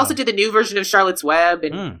seen it. He also did the new version of Charlotte's Web.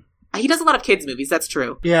 And He does a lot of kids movies, that's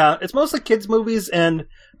true. Yeah, it's mostly kids movies and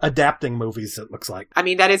adapting movies, it looks like. I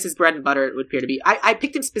mean, that is his bread and butter, it would appear to be. I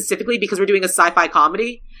picked him specifically because we're doing a sci-fi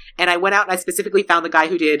comedy, and I went out and I specifically found the guy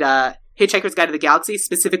who did Hitchhiker's Guide to the Galaxy,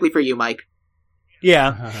 specifically for you, Mike.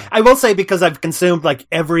 Yeah. I will say, because I've consumed like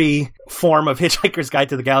every form of Hitchhiker's Guide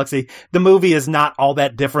to the Galaxy, the movie is not all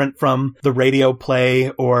that different from the radio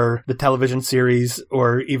play or the television series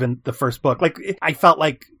or even the first book. Like, I felt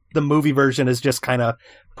like the movie version is just kind of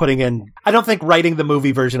putting in... I don't think writing the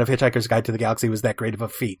movie version of Hitchhiker's Guide to the Galaxy was that great of a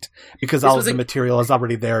feat, because all of the material is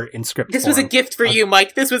already there in script This form. was a gift for you,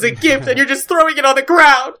 Mike. This was a gift, and you're just throwing it on the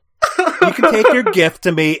ground. You can take your gift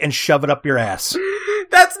to me and shove it up your ass.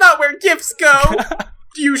 That's not where gifts go,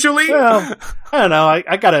 usually. Well, I don't know.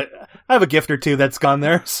 I have a gift or two that's gone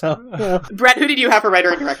there, so... Yeah. Brett, who did you have for writer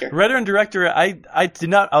and director? Writer and director, I did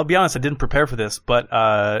not... I'll be honest, I didn't prepare for this, but...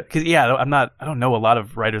 Cause, yeah, I don't know a lot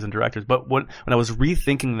of writers and directors, but when I was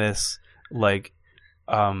rethinking this, like...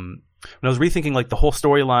 when I was rethinking, like, the whole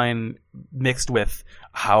storyline mixed with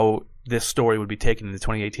how this story would be taken in the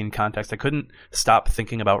 2018 context, I couldn't stop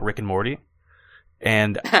thinking about Rick and Morty.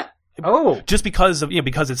 And... just because of,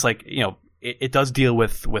 because it's like, it does deal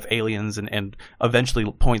with aliens and eventually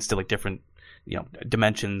points to like different,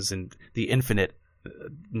 dimensions and the infinite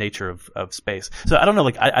nature of space. So I don't know,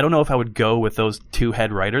 like, I don't know if I would go with those two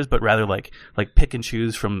head writers, but rather like pick and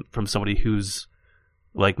choose from somebody who's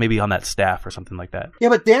like maybe on that staff or something like that. Yeah,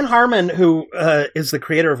 but Dan Harmon, who is the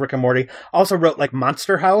creator of Rick and Morty, also wrote like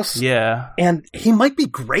Monster House. Yeah. And he might be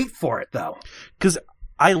great for it, though. Because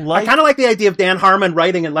I kind of like the idea of Dan Harmon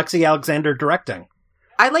writing and Lexi Alexander directing.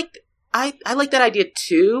 I like that idea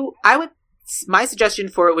too. My suggestion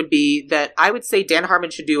for it would be that I would say Dan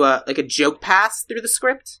Harmon should do a joke pass through the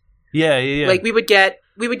script. Yeah. Like we would get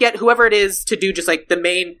whoever it is to do just like the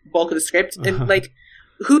main bulk of the script, and like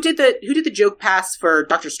who did the joke pass for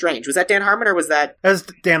Doctor Strange? Was that Dan Harmon or was that? That was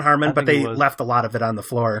Dan Harmon, but they left a lot of it on the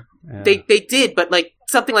floor. Yeah. They did, but like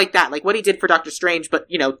something like that, like what he did for Doctor Strange, but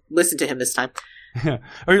listen to him this time.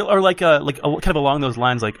 or like kind of along those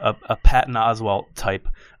lines, like a Patton Oswalt type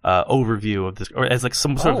overview of this, or as like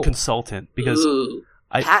some sort of consultant, because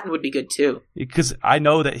Patton would be good too. Because I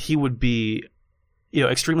know that he would be,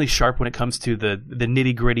 extremely sharp when it comes to the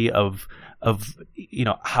nitty gritty of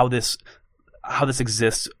how this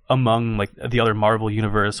exists among like the other Marvel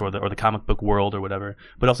universe or the comic book world or whatever,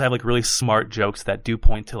 but also have like really smart jokes that do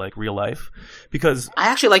point to like real life. Because I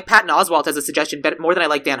actually like Patton Oswalt as a suggestion more than I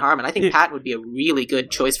like Dan Harmon. I think Patton would be a really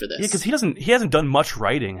good choice for this. Yeah, because he hasn't done much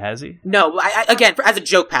writing, has he? No, again, as a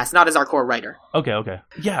joke pass, not as our core writer. Okay.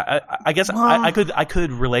 Yeah, I guess I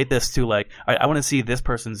could relate this to like I want to see this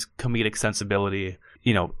person's comedic sensibility,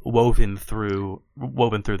 woven through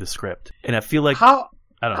the script, and I feel like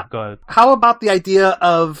I don't know. Go ahead. How about the idea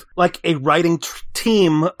of like a writing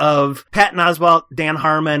team of Patton Oswalt, Dan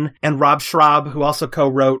Harmon, and Rob Schrab, who also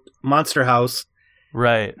co-wrote Monster House?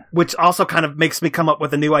 Right. Which also kind of makes me come up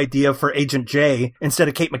with a new idea for Agent J instead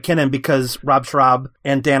of Kate McKinnon, because Rob Schrab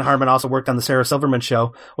and Dan Harmon also worked on the Sarah Silverman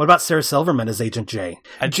show. What about Sarah Silverman as Agent J?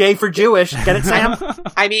 J for Jewish. Get it, Sam?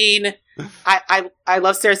 I mean, I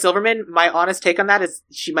love Sarah Silverman. My honest take on that is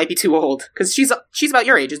she might be too old, because she's about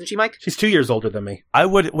your age, isn't she, Mike? She's 2 years older than me.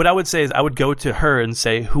 What I would say is I would go to her and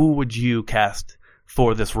say, who would you cast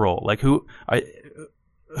for this role? Like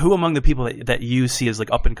who among the people that you see as like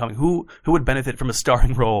up and coming, who would benefit from a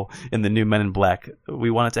starring role in the new Men in Black? We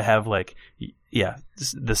wanted to have like,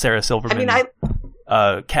 the Sarah Silverman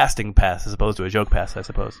casting pass as opposed to a joke pass, I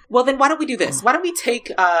suppose. Well, then why don't we do this? Why don't we take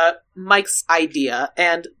Mike's idea?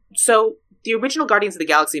 And so the original Guardians of the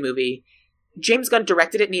Galaxy movie, James Gunn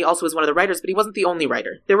directed it, and he also was one of the writers, but he wasn't the only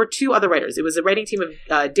writer. There were two other writers. It was a writing team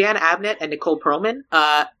of Dan Abnett and Nicole Perlman,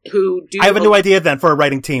 who do... I have a new idea then for a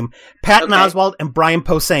writing team. Patton Oswalt and Brian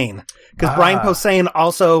Posehn. Because Brian Posehn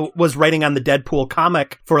also was writing on the Deadpool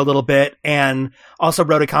comic for a little bit, and also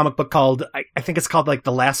wrote a comic book called, I think it's called like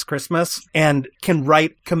The Last Christmas, and can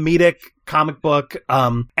write comedic comic book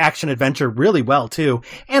action adventure really well too.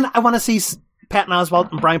 And I want to see Patton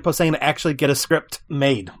Oswalt and Brian Posehn actually get a script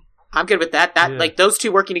made. I'm good with that. Like those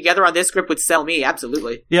two working together on this script would sell me,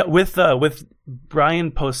 absolutely. Yeah, with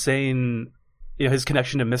Brian Posehn, his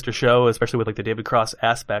connection to Mr. Show, especially with like the David Cross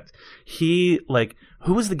aspect, who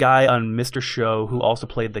was the guy on Mr. Show who also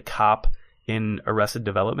played the cop in Arrested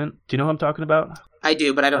Development? Do you know who I'm talking about? I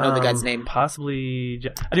do, but I don't know the guy's name. Possibly.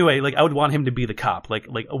 Anyway, like I would want him to be the cop, like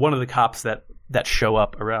one of the cops that show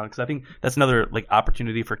up around, because I think that's another like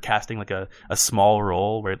opportunity for casting like a small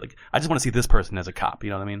role where like I just want to see this person as a cop. You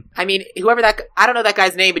know what I mean? I mean, I don't know that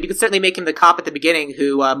guy's name, but you could certainly make him the cop at the beginning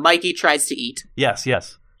who Mikey tries to eat. Yes.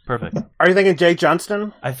 Perfect. Are you thinking Jay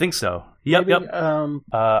Johnston? I think so. Yep. I'm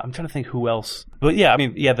trying to think who else. But yeah, I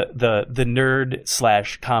mean, yeah, the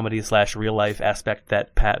nerd / comedy / real life aspect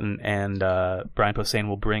that Patton and Brian Posehn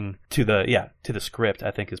will bring to the script,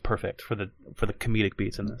 I think is perfect for the comedic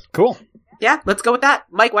beats in this. Cool. Yeah, let's go with that.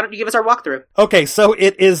 Mike, why don't you give us our walkthrough? Okay, so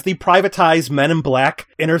it is the privatized Men in Black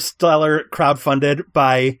Interstellar crowdfunded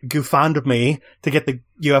by GoFundMe to get the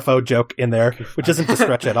UFO joke in there, which isn't a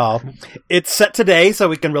stretch at all. It's set today, so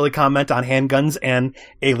we can really comment on handguns and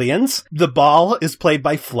aliens. The ball is played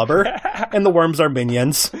by Flubber, and the worms are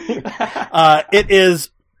minions. It is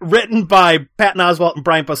written by Patton Oswalt and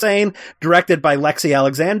Brian Posehn, directed by Lexi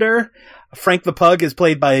Alexander. Frank the Pug is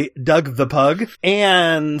played by Doug the Pug.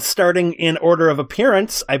 And starting in order of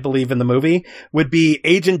appearance, I believe, in the movie, would be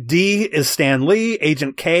Agent D is Stan Lee,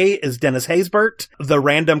 Agent K is Dennis Haysbert, the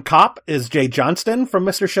random cop is Jay Johnston from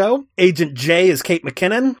Mr. Show, Agent J is Kate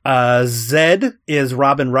McKinnon, Zed is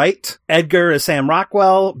Robin Wright, Edgar is Sam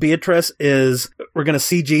Rockwell, Beatrice is, we're going to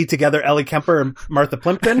CG together, Ellie Kemper and Martha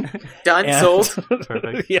Plimpton. Done, sold.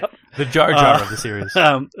 Perfect. Yep. The Jar Jar of the series.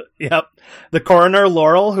 Yep. The coroner,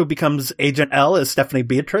 Laurel, who becomes Agent L, is Stephanie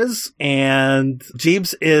Beatriz, and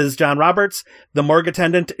Jeeves is John Roberts. The morgue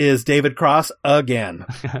attendant is David Cross again.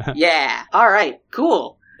 Yeah. All right.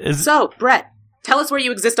 Cool. So, Brett, tell us where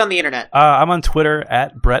you exist on the internet. I'm on Twitter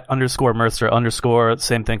at Brett_Mercer_.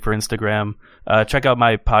 Same thing for Instagram. Check out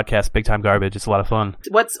my podcast, Big Time Garbage. It's a lot of fun.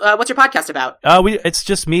 What's your podcast about? It's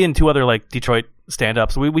just me and two other like Detroit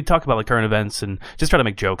stand-ups. We talk about like current events and just try to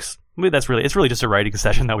make jokes. I mean, it's really just a writing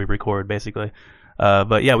session that we record basically.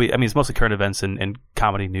 But yeah, it's mostly current events and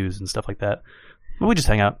comedy news and stuff like that. We just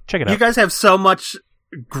hang out. Check it out. You guys have so much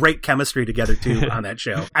great chemistry together too on that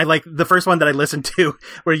show. I like the first one that I listened to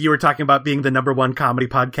where you were talking about being the #1 comedy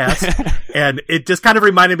podcast, and it just kind of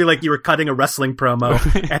reminded me like you were cutting a wrestling promo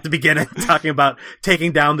at the beginning, talking about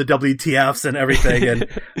taking down the WTFs and everything, and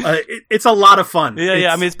it's a lot of fun.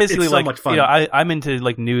 Yeah. I mean, it's basically so like much fun. You know, I'm into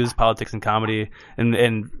like news, politics, and comedy,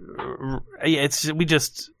 and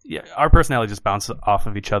our personalities just bounce off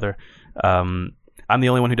of each other. I'm the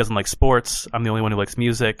only one who doesn't like sports. I'm the only one who likes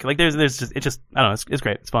music. Like there's just, I don't know. It's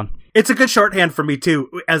great. It's fun. It's a good shorthand for me too,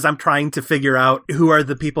 as I'm trying to figure out who are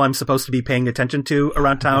the people I'm supposed to be paying attention to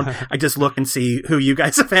around town. I just look and see who you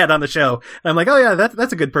guys have had on the show. And I'm like, oh yeah,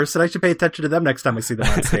 that's a good person. I should pay attention to them next time I see them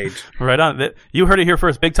on stage. Right on. You heard it here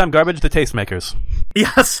first. Big Time Garbage, the Tastemakers.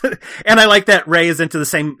 Yes. And I like that Ray is into the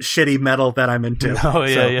same shitty metal that I'm into. Oh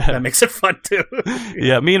yeah, so yeah. That makes it fun too.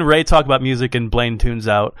 Yeah, me and Ray talk about music and Blaine tunes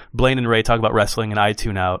out. Blaine and Ray talk about wrestling and I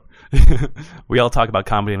tune out. We all talk about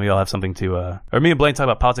comedy and we all have something to or me and Blaine talk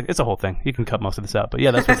about politics. It's a whole thing. You can cut most of this out, but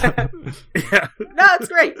yeah, that's what's Yeah. No, it's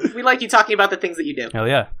great. We like you talking about the things that you do. Hell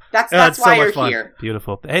yeah. That's it's why so much you're fun. here.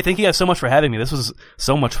 Beautiful. Hey, thank you guys so much for having me. This was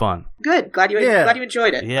so much fun. Good. Glad you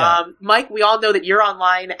enjoyed it. Yeah. Mike, we all know that you're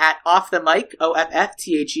online at Off the Mic,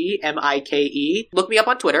 OFFTHEMIKE. Look me up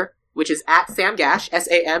on Twitter, which is at Samgash,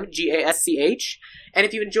 SAMGASCH. And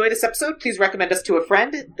if you enjoy this episode, please recommend us to a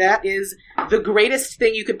friend. That is the greatest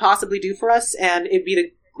thing you could possibly do for us, and it'd be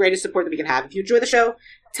the greatest support that we can have. If you enjoy the show,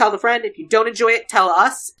 tell the friend. If you don't enjoy it, tell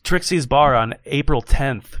us. Trixie's Bar on April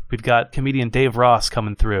 10th. We've got comedian Dave Ross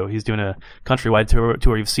coming through. He's doing a countrywide tour.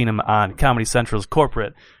 You've seen him on Comedy Central's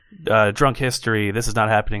Corporate, Drunk History, This Is Not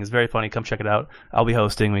Happening. It's very funny. Come check it out. I'll be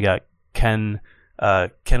hosting. We got Ken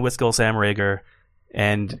Wiskell, Sam Rager,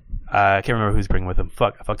 and I can't remember who's bringing with him.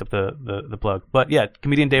 Fuck, I fucked up the plug. But yeah,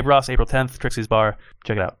 comedian Dave Ross, April 10th, Trixie's Bar.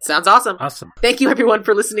 Check it out. Sounds awesome. Awesome. Thank you everyone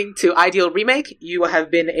for listening to Ideal Remake. You have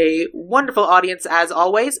been a wonderful audience as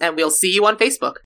always, and we'll see you on Facebook.